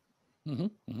small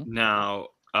game. Now,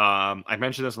 I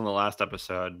mentioned this on the last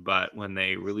episode, but when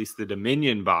they released the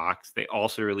Dominion box, they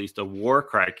also released a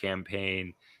Warcry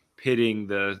campaign pitting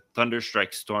the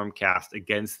Thunderstrike Stormcast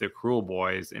against the Cruel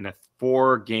Boys in a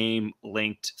 4-game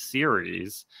linked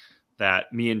series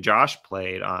that me and Josh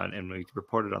played on, and we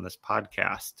reported on this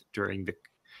podcast during the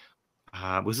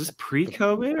was this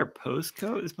pre-COVID or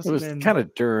post-COVID? This must It was have been kind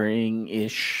of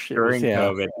during-ish. During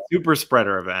COVID. Super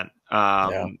spreader event.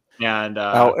 And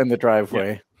out in the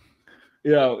driveway.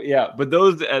 Yeah. But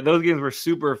those games were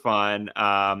super fun.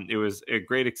 It was a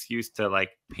great excuse to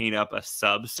paint up a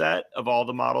subset of all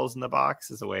the models in the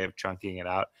box as a way of chunking it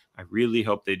out. I really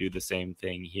hope they do the same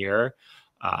thing here.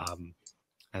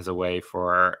 As a way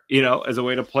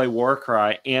to play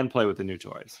Warcry and play with the new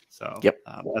toys. So yep,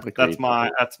 that's my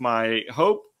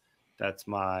hope. That's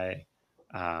my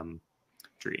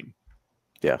dream.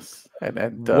 Yes,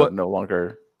 and no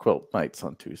longer quilt nights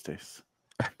on Tuesdays.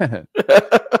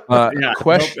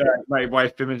 Question: my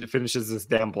wife finishes this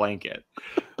damn blanket.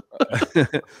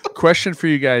 Question for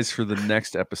you guys for the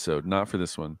next episode, not for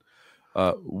this one.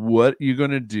 What are you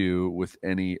going to do with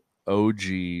any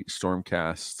OG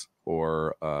Stormcasts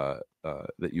or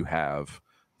that you have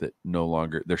that no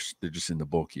longer they're just in the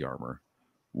bulky armor?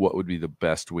 What would be the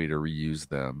best way to reuse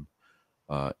them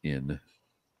in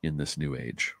this new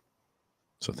age?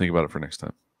 So think about it for next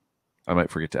time. I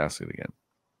might forget to ask it again,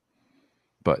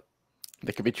 but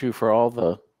it could be true for all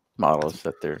the models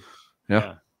that they're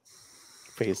and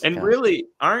really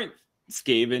aren't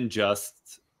Skaven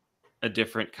just a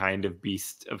different kind of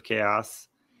beast of chaos?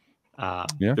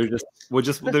 They're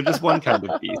just one kind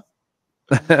of beast.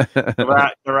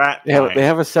 The rat. They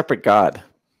have a separate god.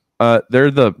 They're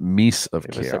the Meese of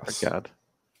chaos. A separate god.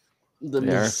 The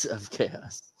Meese of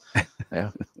chaos.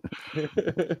 Yeah.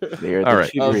 They are all right.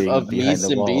 Of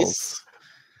Meese and beasts.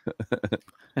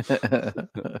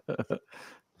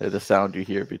 They're the sound you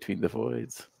hear between the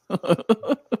voids.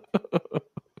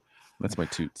 That's my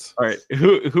toots. All right.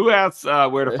 Who asks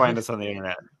where to find us on the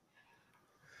internet?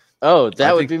 Oh,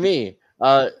 that would be me.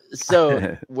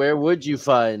 So where would you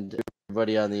find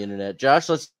everybody on the internet? Josh,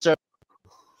 let's start.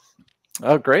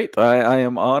 Oh, great. I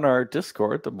am on our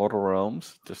Discord, the Mortal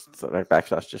Realms, just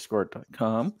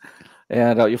 /discord.com.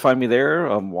 And you'll find me there.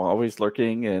 I'm always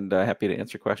lurking and happy to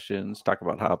answer questions, talk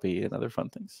about hobby and other fun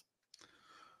things.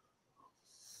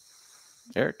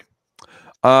 Eric?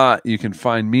 You can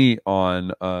find me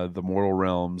on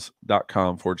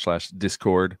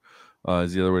themortalrealms.com/Discord.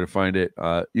 Is the other way to find it.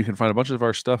 You can find a bunch of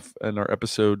our stuff and our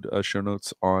episode show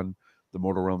notes on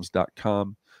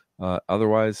themortalrealms.com.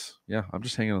 Otherwise, I'm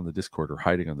just hanging on the Discord or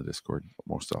hiding on the Discord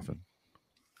most often.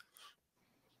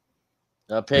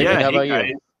 Peyton, how about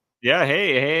you? Yeah,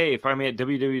 hey, find me at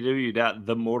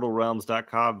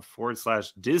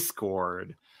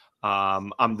www.themortalrealms.com/Discord.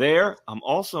 I'm there. I'm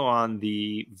also on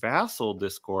the Vassal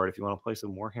Discord if you want to play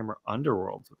some Warhammer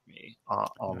Underworlds with me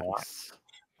online. Nice.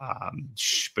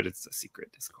 But it's a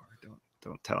secret Discord.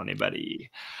 Don't tell anybody.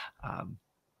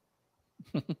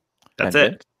 That's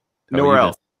it. Nowhere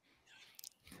else.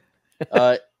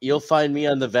 You'll find me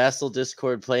on the Vassal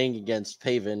Discord playing against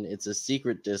Paven. It's a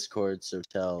secret Discord, so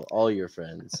tell all your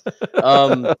friends.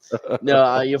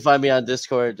 You'll find me on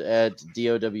Discord at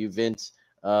DOWVint.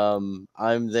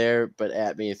 I'm there, but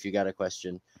at me if you got a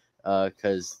question,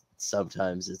 because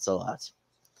sometimes it's a lot.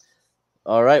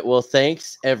 All right, well,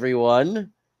 thanks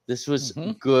everyone. This was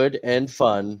good and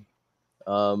fun.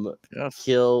 Yes.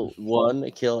 Kill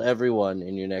everyone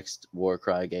in your next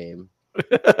Warcry game.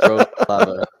 Throw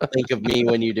lava. Think of me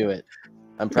when you do it.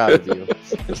 I'm proud of you.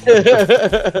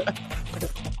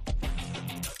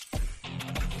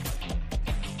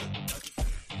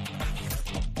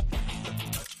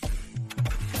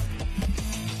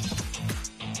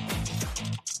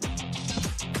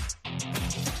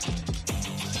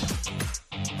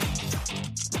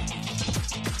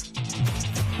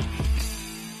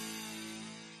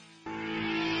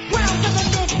 Welcome to the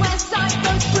Midwest side,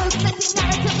 those ruthless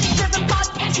narrative